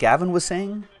 Gavin was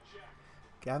saying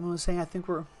I think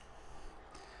we're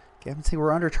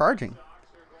undercharging.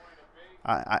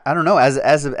 I don't know.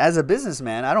 As a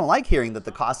businessman, I don't like hearing that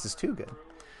the cost is too good.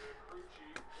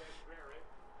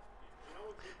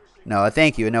 No,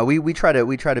 thank you. No, we try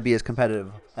to be as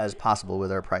competitive as possible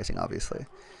with our pricing, obviously.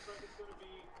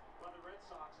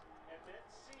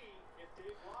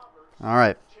 All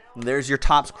right. And there's your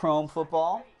Topps Chrome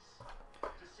Football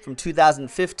from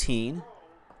 2015.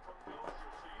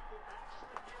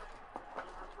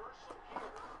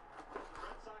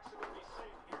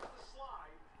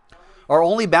 Our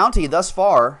only bounty thus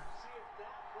far,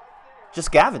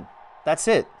 just Gavin. That's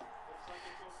it.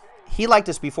 He liked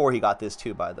us before he got this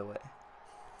too, by the way.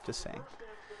 Just saying.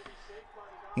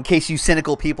 In case you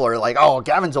cynical people are like, oh,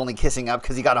 Gavin's only kissing up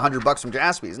because he got $100 from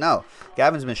Jaspys. No,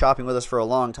 Gavin's been shopping with us for a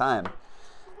long time.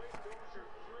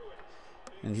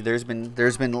 And there's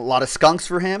been a lot of skunks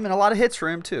for him and a lot of hits for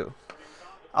him too.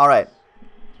 All right.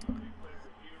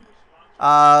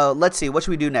 Let's see. What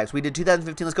should we do next? We did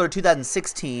 2015. Let's go to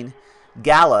 2016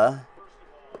 Gala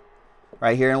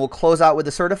right here, and we'll close out with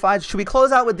the certified. Should we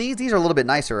close out with these? These are a little bit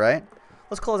nicer, right?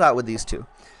 Let's close out with these two.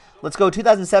 Let's go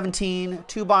 2017,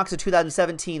 2 box of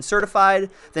 2017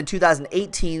 certified, then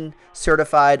 2018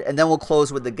 certified, and then we'll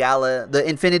close with the Gala, the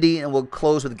Infinity, and we'll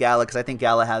close with Gala because I think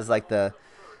Gala has like the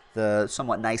the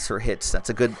somewhat nicer hits. That's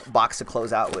a good box to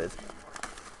close out with.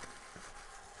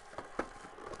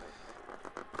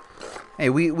 Hey,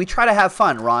 we try to have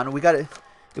fun, Ron.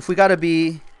 If we gotta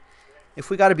be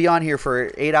on here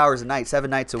for 8 hours a night, 7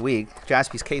 nights a week,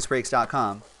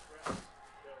 JaspysCaseBreaks.com.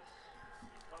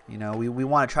 You know, we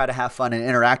want to try to have fun and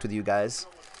interact with you guys.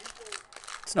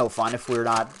 It's no fun if we're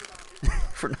not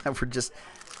if we're just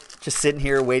sitting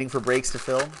here waiting for breaks to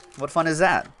fill. What fun is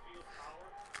that?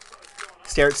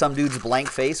 Stare at some dude's blank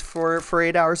face for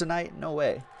 8 hours a night? No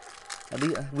way. At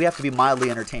least we have to be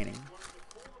mildly entertaining.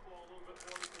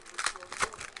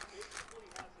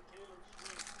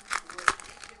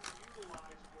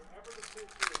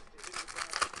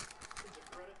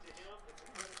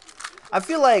 I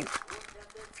feel like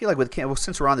with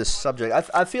since we're on this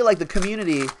subject, I feel like the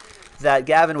community that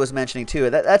Gavin was mentioning too,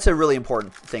 that's a really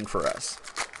important thing for us.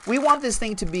 We want this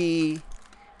thing to be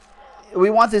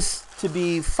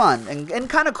fun and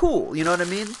kind of cool, you know what I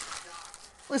mean?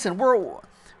 Listen,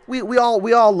 we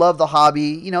all love the hobby.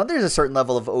 You know, there's a certain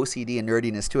level of OCD and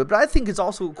nerdiness to it, but I think it's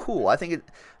also cool. I think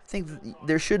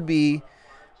there should be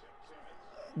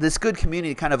this good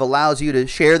community kind of allows you to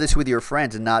share this with your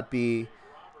friends and not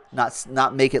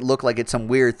make it look like it's some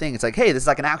weird thing. It's like, hey, this is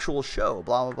like an actual show,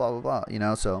 blah, blah, blah, blah, blah, you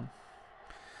know, so.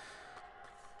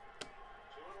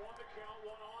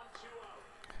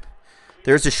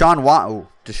 There's Deshaun Watson. Oh,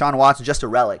 Deshaun Watson, just a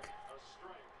relic.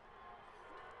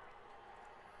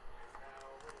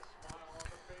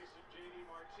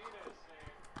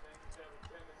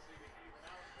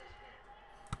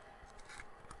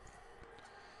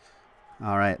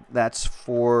 All right, that's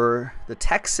for the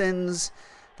Texans.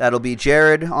 That'll be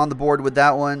Jared on the board with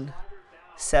that one.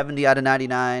 70 out of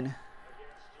 99.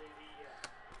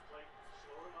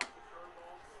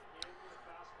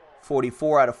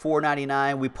 $44 out of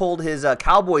 $4.99. We pulled his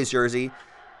Cowboys jersey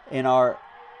in our...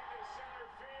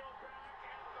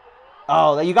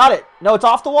 Oh, you got it. No, it's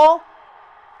off the wall?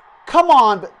 Come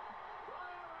on.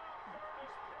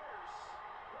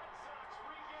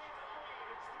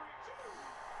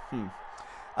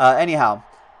 Anyhow,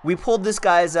 we pulled this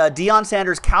guy's Deion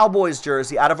Sanders Cowboys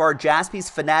jersey out of our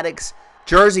Jaspys Fanatics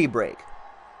jersey break.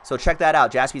 So check that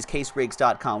out,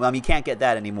 JaspysCaseBreaks.com. Well, you can't get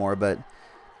that anymore, but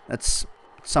that's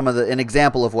an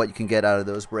example of what you can get out of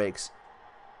those breaks.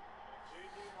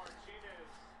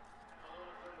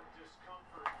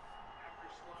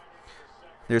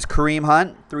 There's Kareem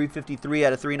Hunt, 353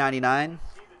 out of 399.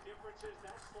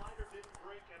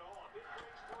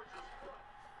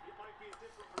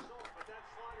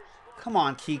 Come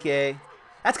on, Kike.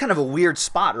 That's kind of a weird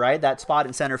spot, right? That spot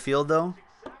in center field, though.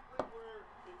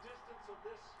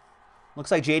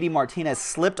 Looks like J.D. Martinez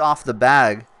slipped off the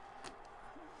bag.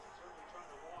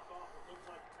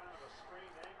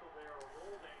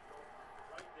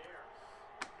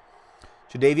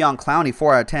 Jadeveon Clowney,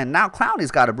 4 out of 10. Now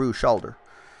Clowney's got a bruised shoulder.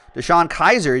 Deshaun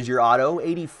Kaiser is your auto,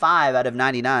 85 out of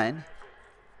 99.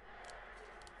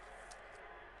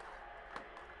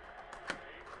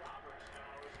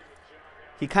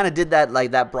 He kind of did that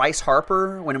like that Bryce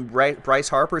Harper, when Bryce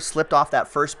Harper slipped off that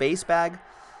first base bag a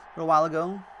little while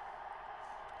ago.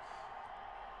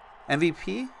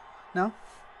 MVP? No?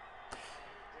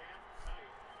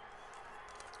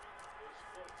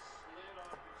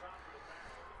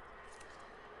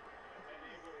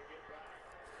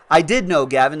 I did know,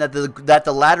 Gavin, that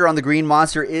the ladder on the Green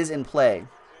Monster is in play.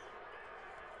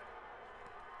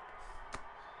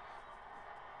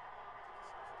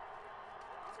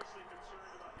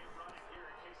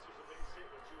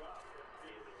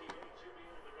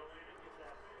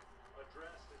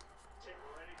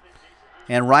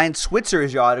 And Ryan Switzer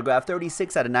is your autograph,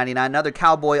 36 out of 99. Another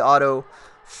Cowboy auto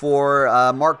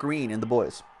for Mark Green and the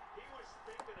boys.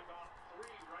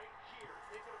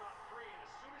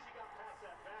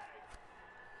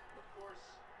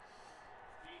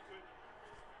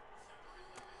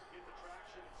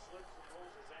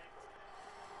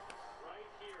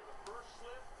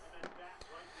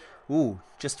 Ooh,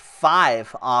 just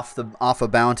 5 off a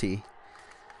bounty.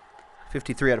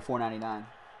 53 out of 499.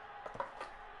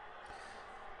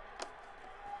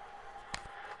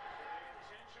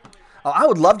 Oh, I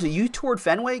would love to. You toured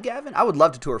Fenway, Gavin? I would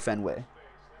love to tour Fenway.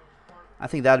 I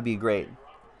think that would be great.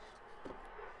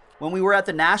 When we were at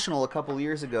the National a couple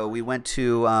years ago, we went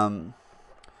to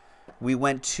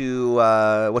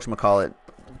whatchamacallit?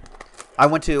 I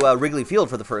went to Wrigley Field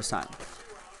for the first time.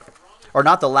 Or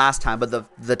not the last time, but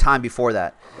the time before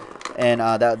that. And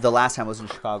the last time was in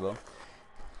Chicago.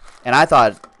 And I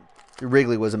thought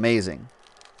Wrigley was amazing.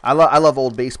 I love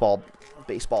old baseball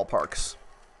parks.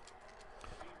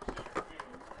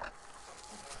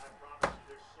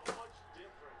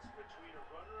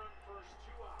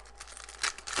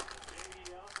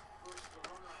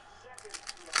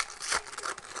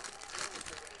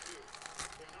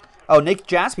 Oh, Nick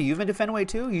Jaspy, you've been to Fenway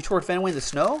too? You toured Fenway in the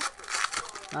snow?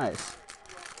 Nice.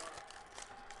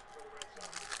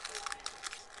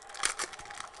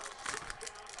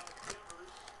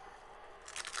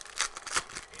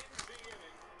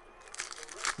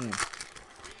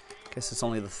 Guess it's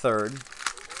only the third.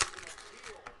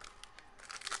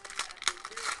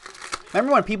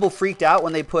 Remember when people freaked out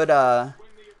when they put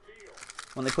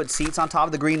seats on top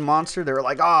of the Green Monster? They were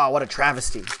like, "Oh, what a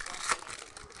travesty!"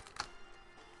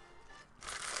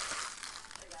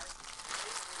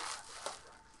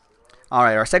 All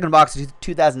right, our second box is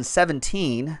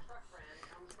 2017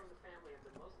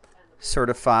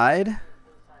 certified.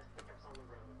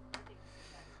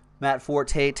 Matt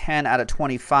Forte, 10 out of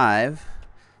 25.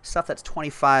 Stuff that's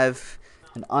 25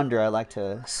 and under, I like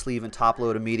to sleeve and top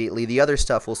load immediately. The other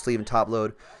stuff we'll sleeve and top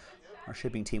load. Our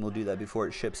shipping team will do that before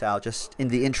it ships out, just in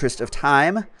the interest of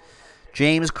time.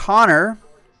 James Conner,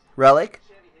 relic,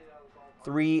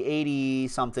 380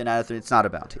 something out of 3. It's not a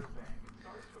bounty.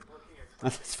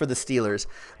 It's for the Steelers.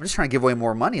 I'm just trying to give away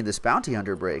more money in this bounty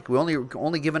hunter break. We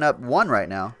only giving up one right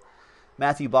now.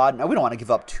 Matthew Bodden. Now, we don't want to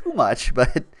give up too much,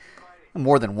 but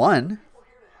more than one.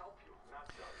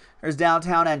 There's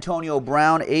downtown Antonio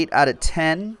Brown, 8 out of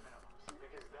 10.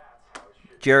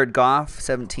 Jared Goff,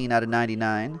 17 out of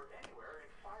 99.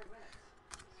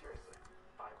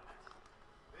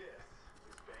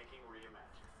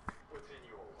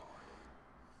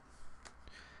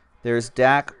 There's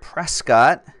Dak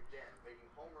Prescott.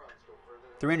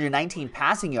 319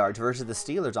 passing yards versus the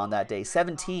Steelers on that day.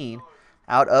 17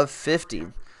 out of 50.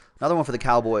 Another one for the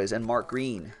Cowboys and Mark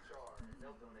Green.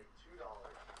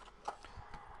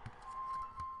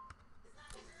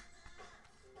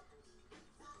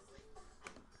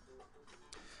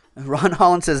 Ron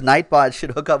Holland says Nightbot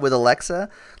should hook up with Alexa,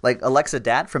 like Alexa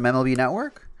Dat from MLB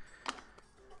Network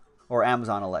or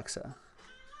Amazon Alexa.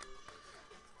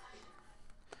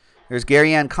 There's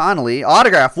Gary Ann Connolly.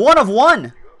 Autograph, 1 of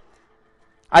 1.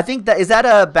 I think is that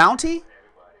a bounty?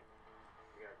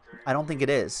 I don't think it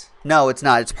is. No, it's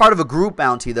not. It's part of a group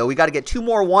bounty, though. We got to get 2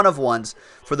 more 1 of 1s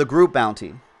for the group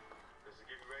bounty.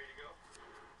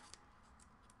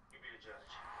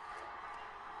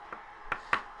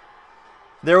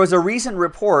 There was a recent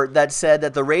report that said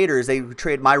that the Raiders,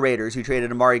 my Raiders, who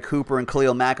traded Amari Cooper and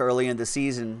Khalil Mack early in the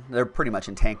season, they're pretty much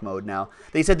in tank mode now.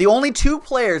 They said the only 2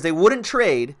 players they wouldn't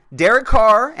trade, Derek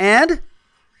Carr and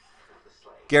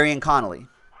Gary and Connolly.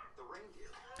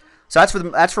 So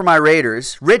that's for my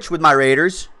Raiders. Rich with my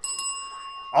Raiders.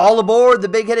 All aboard the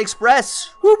Big Hit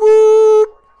Express. Whoop whoop.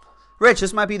 Rich,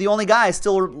 this might be the only guy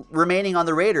still remaining on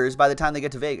the Raiders by the time they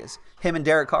get to Vegas. Him and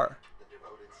Derek Carr.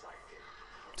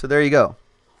 So there you go.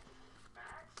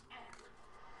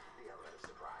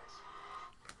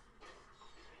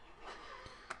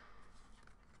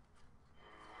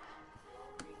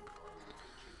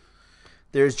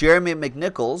 There's Jeremy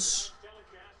McNichols.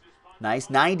 Nice.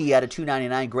 90 out of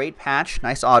 299. Great patch.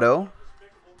 Nice auto.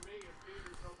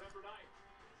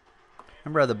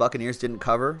 Remember how the Buccaneers didn't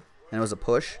cover and it was a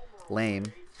push? Lame.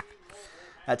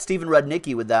 That's Steven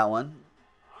Rudnicki with that one.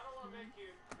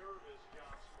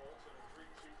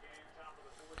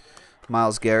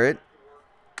 Myles Garrett.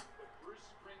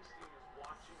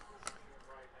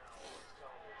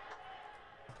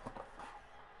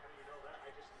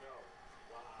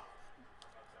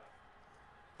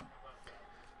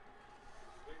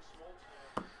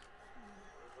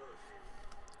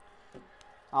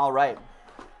 All right.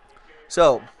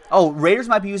 So, Raiders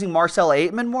might be using Marcell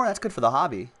Aitman more. That's good for the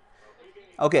hobby.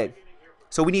 Okay.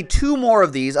 So we need 2 more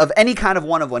of these of any kind of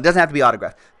 1 of 1. Doesn't have to be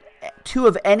autographed. 2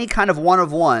 of any kind of 1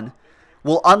 of 1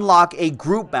 will unlock a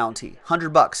group bounty.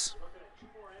 $100.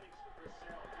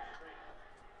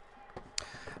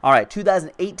 All right.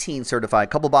 2018 certified.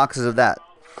 Couple boxes of that.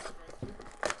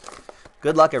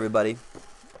 Good luck, everybody.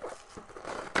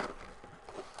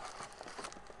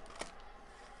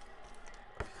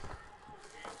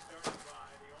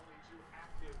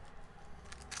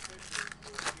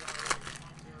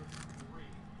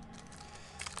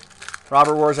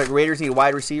 Robert Wars like Raiders need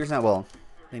wide receivers now. Well,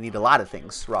 they need a lot of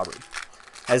things, Robert.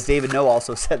 As David No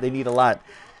also said, they need a lot.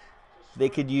 They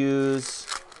could use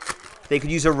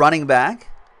a running back.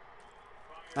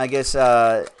 I guess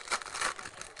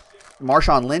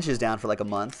Marshawn Lynch is down for like a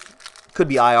month. Could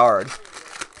be IR'd.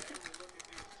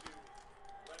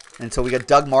 And so we got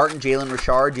Doug Martin, Jalen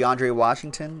Richard, DeAndre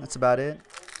Washington. That's about it.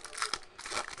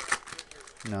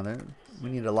 No, we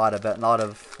need a lot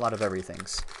of everything.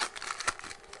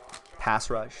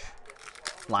 Pass rush,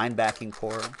 linebacking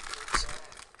core,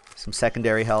 some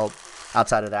secondary help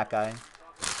outside of that guy.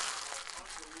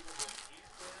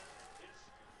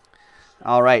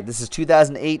 All right, this is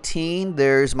 2018.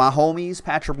 There's my homies,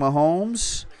 Patrick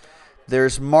Mahomes.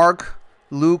 There's Mark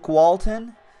Luke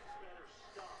Walton.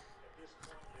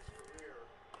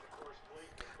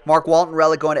 Mark Walton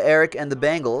relic going to Eric and the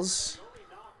Bengals.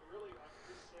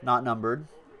 Not numbered.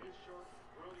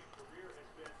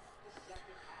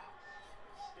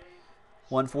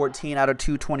 $114 out of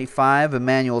 $225,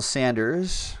 Emmanuel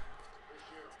Sanders.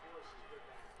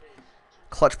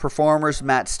 Clutch performers,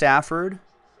 Matt Stafford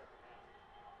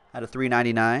out of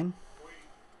 $399.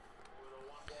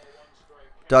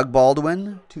 Doug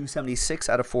Baldwin, $276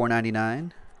 out of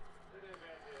 $499.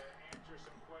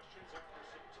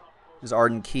 Is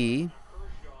Arden Key.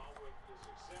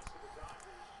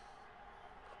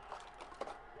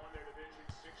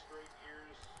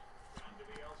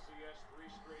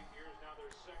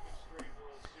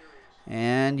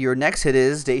 And your next hit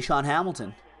is Deshaun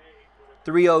Hamilton.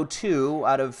 302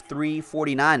 out of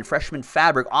 349. Freshman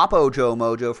fabric, Oppo Joe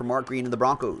Mojo for Mark Green and the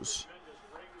Broncos.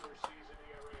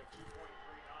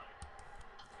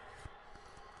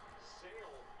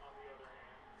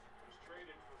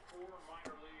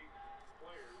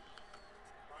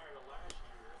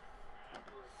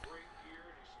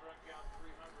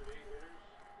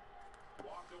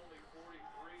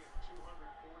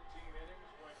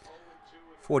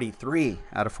 $43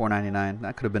 out of $499.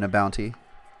 That could have been a bounty.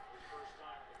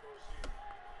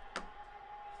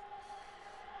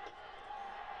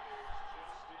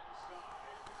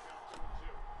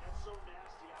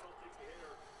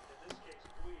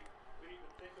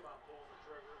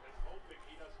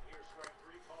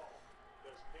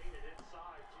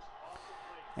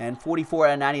 And 44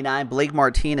 out of 99, Blake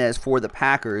Martinez for the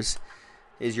Packers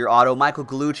is your auto. Michael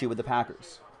Gallucci with the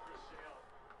Packers.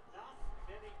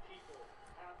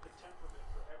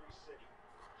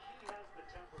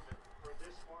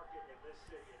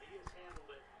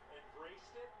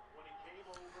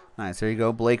 Nice, there you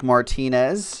go, Blake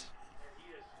Martinez.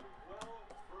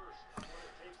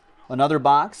 Another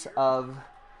box of,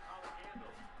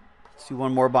 let's do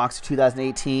one more box of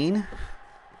 2018.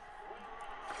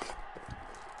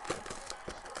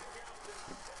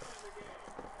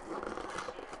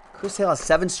 Chris Hale has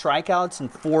 7 strikeouts in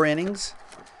 4 innings.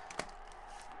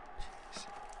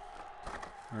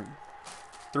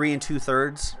 3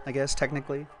 2/3, I guess,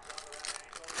 technically.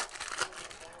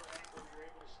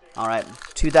 All right,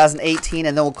 2018,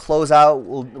 and then we'll close out.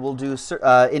 We'll do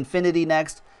Infinity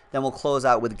next, then we'll close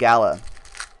out with Gala.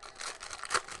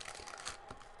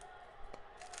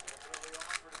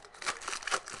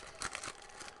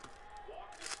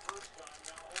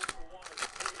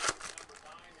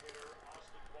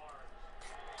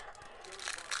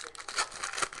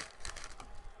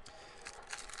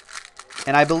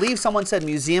 And I believe someone said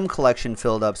museum collection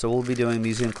filled up, so we'll be doing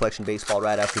museum collection baseball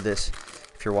right after this.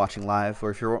 If you're watching live, or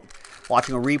if you're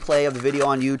watching a replay of the video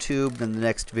on YouTube, then the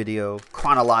next video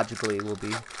chronologically will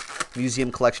be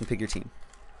museum collection figure team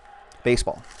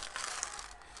baseball.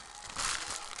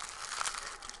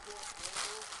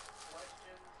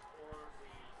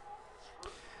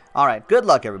 All right, good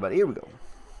luck, everybody. Here we go.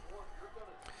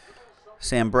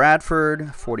 Sam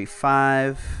Bradford,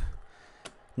 45.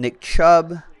 Nick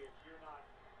Chubb,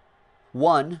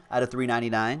 1 out of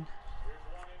 399.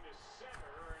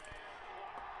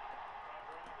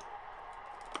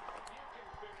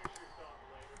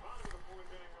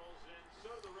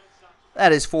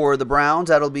 That is for the Browns.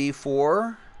 That'll be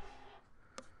for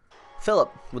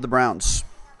Philip with the Browns.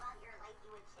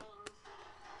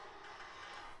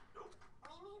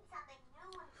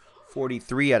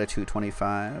 $43 out of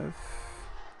 $225.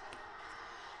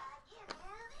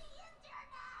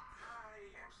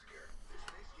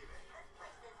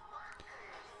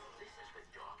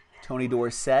 Tony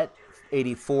Dorsett,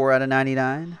 84 out of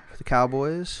 99 for the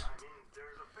Cowboys.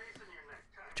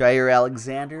 Jair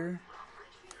Alexander.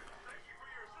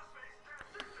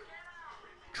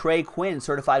 Trey Quinn,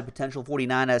 certified potential,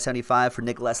 49 out of 75 for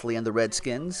Nick Leslie and the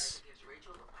Redskins.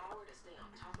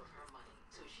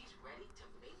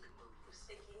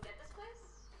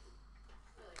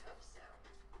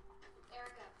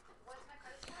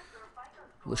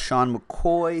 LaShawn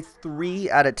McCoy,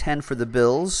 3 out of 10 for the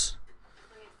Bills.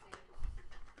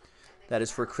 That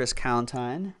is for Chris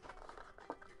Callentine.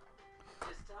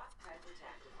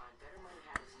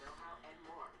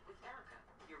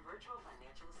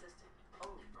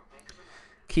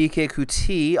 Kike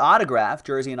Kuti, autograph,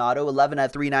 jersey and auto, 11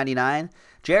 at $3.99.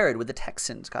 Jared with the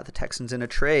Texans. Got the Texans in a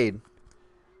trade.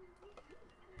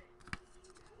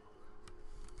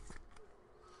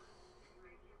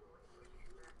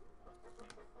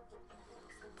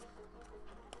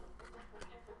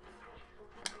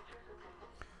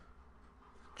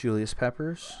 Julius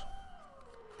Peppers.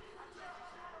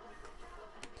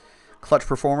 Clutch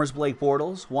Performers, Blake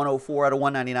Bortles, 104 out of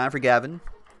 199 for Gavin.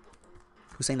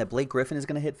 Who's saying that Blake Griffin is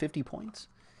going to hit 50 points?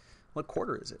 What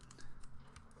quarter is it?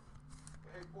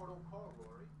 Hey, Portal call,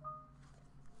 Lori.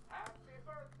 Happy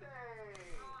birthday!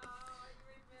 Oh, you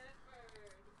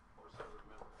remembered. Of course I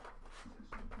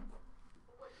remember.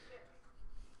 What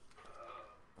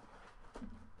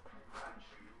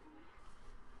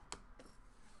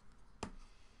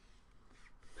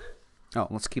day? Oh,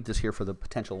 let's keep this here for the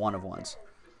potential one-of-ones.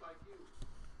 Just like you.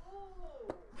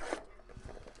 Oh.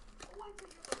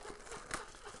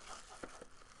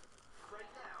 Right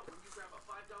now, when you grab a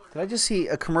 $5 Did I just see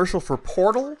a commercial for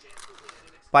Portal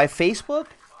by Facebook?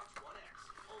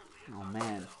 Oh,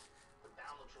 man.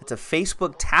 It's a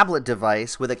Facebook tablet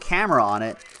device with a camera on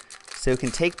it so it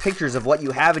can take pictures of what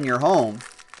you have in your home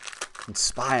and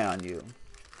spy on you.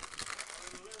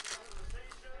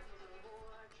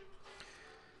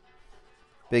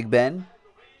 Big Ben,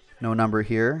 no number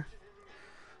here.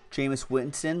 Jameis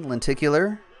Winston,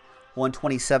 lenticular,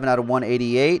 127 out of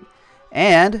 188.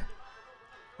 And,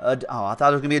 I thought it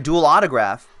was going to be a dual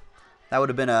autograph. That would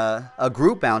have been a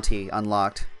group bounty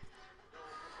unlocked.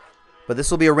 But this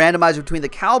will be a randomizer between the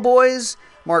Cowboys,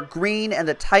 Mark Green, and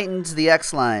the Titans, the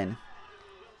X-Line.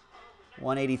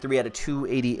 183 out of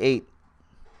 288.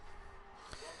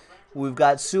 We've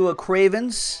got Sua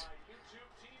Cravens,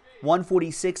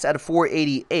 146 out of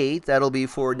 488. That'll be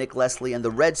for Nick Leslie and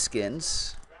the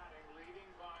Redskins.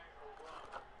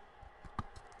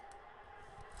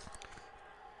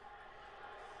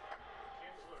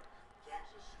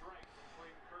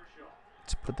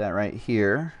 Let's put that right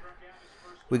here.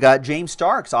 We got James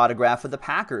Starks autograph for the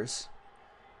Packers.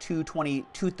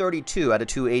 232 out of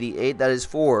 288. That is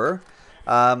for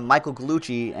Michael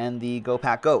Gallucci and the Go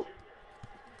Pack Go.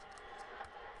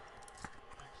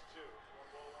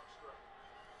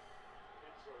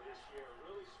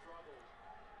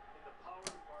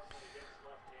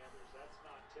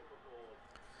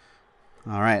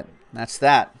 All right, that's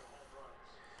that.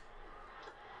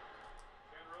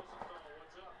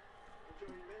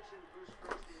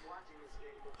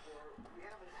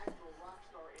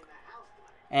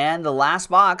 And the last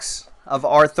box of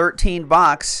our 13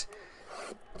 box,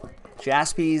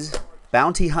 Jaspys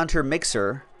Bounty Hunter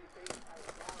Mixer,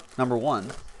 number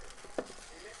 1,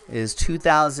 is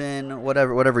 2000,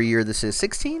 whatever year this is,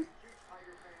 16?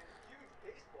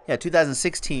 Yeah,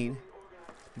 2016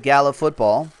 Gala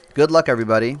Football. Good luck,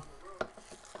 everybody.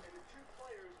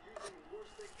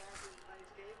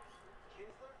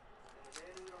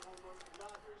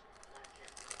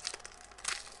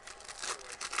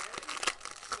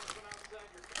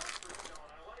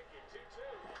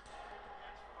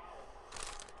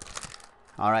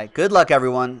 All right, good luck,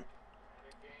 everyone.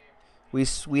 We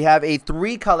have a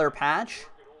 3-color patch.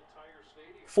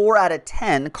 4 out of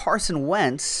 10. Carson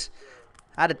Wentz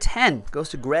out of 10 goes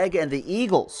to Greg and the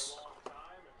Eagles.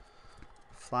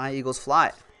 Fly, Eagles,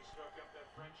 fly.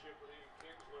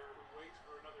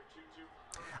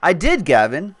 I did,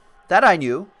 Gavin. That I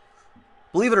knew.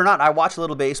 Believe it or not, I watched a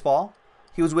little baseball.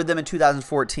 He was with them in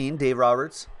 2014, Dave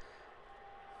Roberts.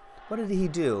 What did he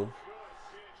do?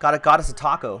 Got us a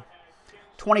taco.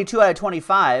 22 out of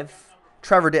 25.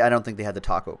 Trevor, I don't think they had the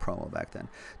taco promo back then.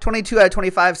 22 out of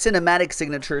 25 cinematic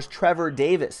signatures. Trevor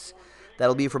Davis.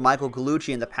 That'll be for Michael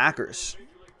Gallucci and the Packers.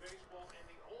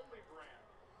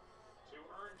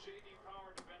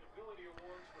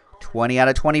 20 out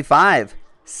of 25.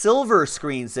 Silver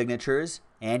screen signatures.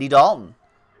 Andy Dalton.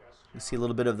 You see a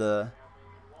little bit of the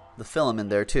film in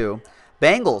there too.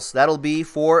 Bengals. That'll be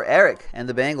for Eric and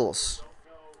the Bengals.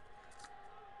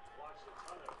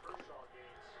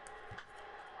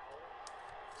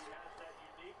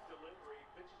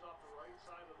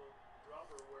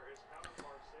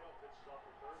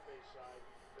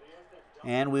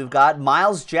 And we've got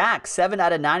Miles Jack, 7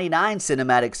 out of 99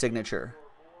 cinematic signature.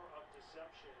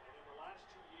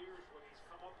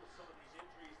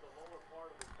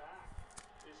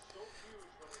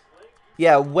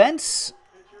 Yeah, Wentz,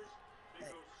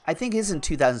 I think, is in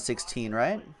 2016,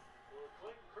 right?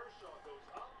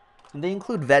 And they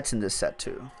include vets in this set,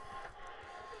 too.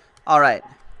 All right.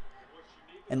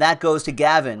 And that goes to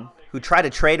Gavin, who tried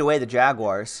to trade away the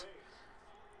Jaguars.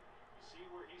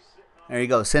 There you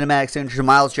go. Cinematic signature.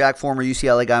 Miles Jack, former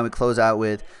UCLA guy. We close out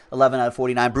with 11 out of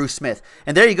 49. Bruce Smith.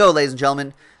 And there you go, ladies and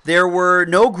gentlemen. There were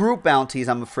no group bounties,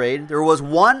 I'm afraid. There was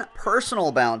one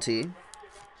personal bounty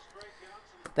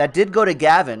that did go to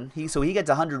Gavin. So he gets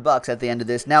 $100 at the end of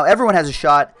this. Now everyone has a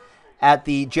shot at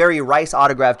the Jerry Rice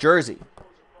autographed jersey.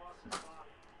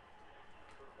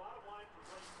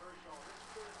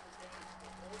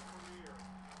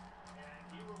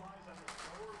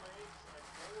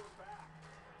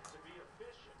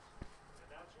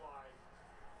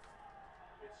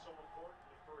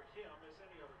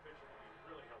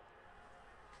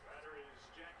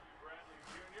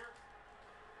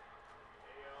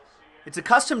 It's a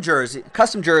custom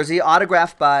jersey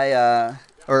autographed by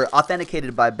or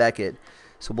authenticated by Beckett.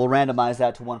 So we'll randomize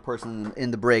that to one person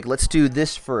in the break. Let's do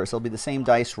this first. It'll be the same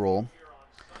dice roll.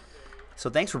 So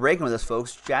thanks for breaking with us,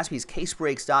 folks. Jaspys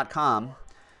casebreaks.com.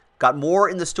 Got more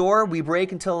in the store. We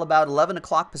break until about 11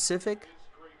 o'clock Pacific.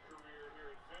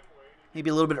 Maybe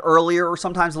a little bit earlier or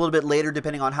sometimes a little bit later,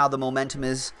 depending on how the momentum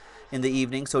is in the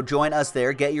evening. So join us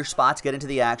there. Get your spots. Get into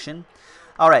the action.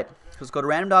 All right. Let's go to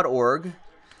random.org.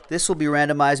 This will be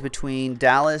randomized between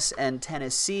Dallas and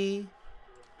Tennessee.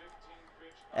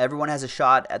 Everyone has a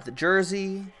shot at the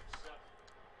jersey.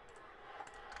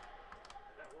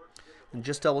 And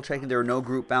just double checking there are no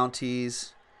group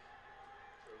bounties.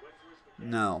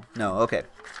 No, okay.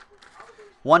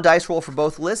 One dice roll for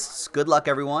both lists. Good luck,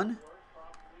 everyone.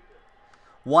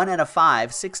 1 and a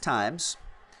 5, 6 times.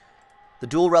 The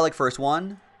dual relic first.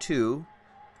 1, 2,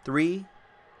 3,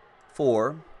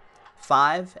 4,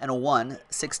 5, and a 1,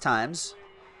 6 times.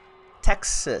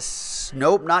 Texas.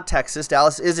 Nope, not Texas.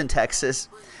 Dallas isn't Texas.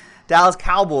 Dallas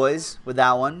Cowboys with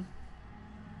that one.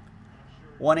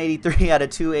 183 out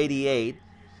of 288.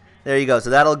 There you go.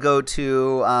 So that'll go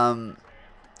to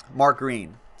Mark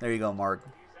Green. There you go, Mark.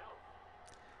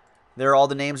 There are all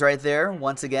the names right there.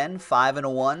 Once again, 5 and a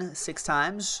 1, 6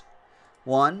 times.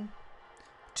 1,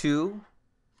 2,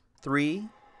 3,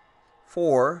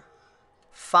 4,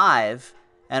 5,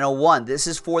 and a 1. This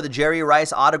is for the Jerry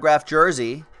Rice autographed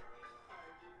jersey.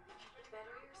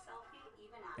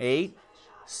 8,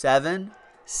 7,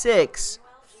 6,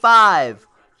 5,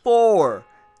 4,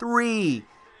 3,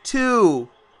 2,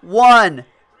 1.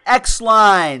 X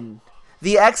line.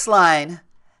 The X line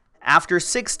after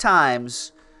 6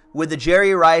 times with the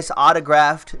Jerry Rice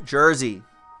autographed jersey.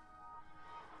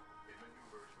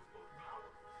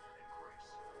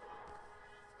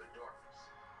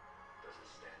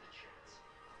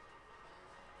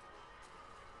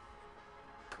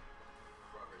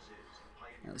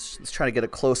 Let's try to get a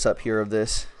close-up here of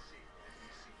this.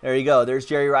 There you go. There's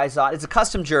Jerry Rice. It's a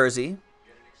custom jersey,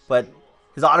 but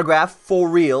his autograph, full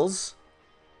reels,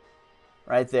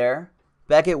 right there.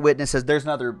 Beckett witnesses. There's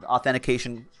another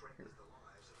authentication.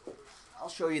 I'll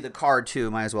show you the card, too.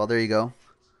 Might as well. There you go.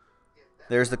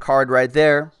 There's the card right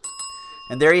there.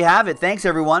 And there you have it. Thanks,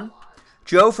 everyone.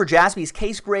 Joe for Jaspys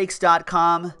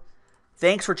casebreaks.com.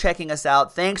 Thanks for checking us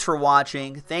out. Thanks for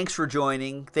watching. Thanks for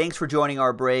joining. Thanks for joining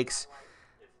our breaks.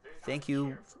 Thank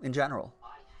you in general.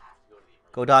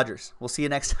 Go Dodgers. We'll see you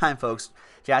next time, folks.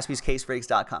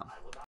 JaspysCaseBreaks.com.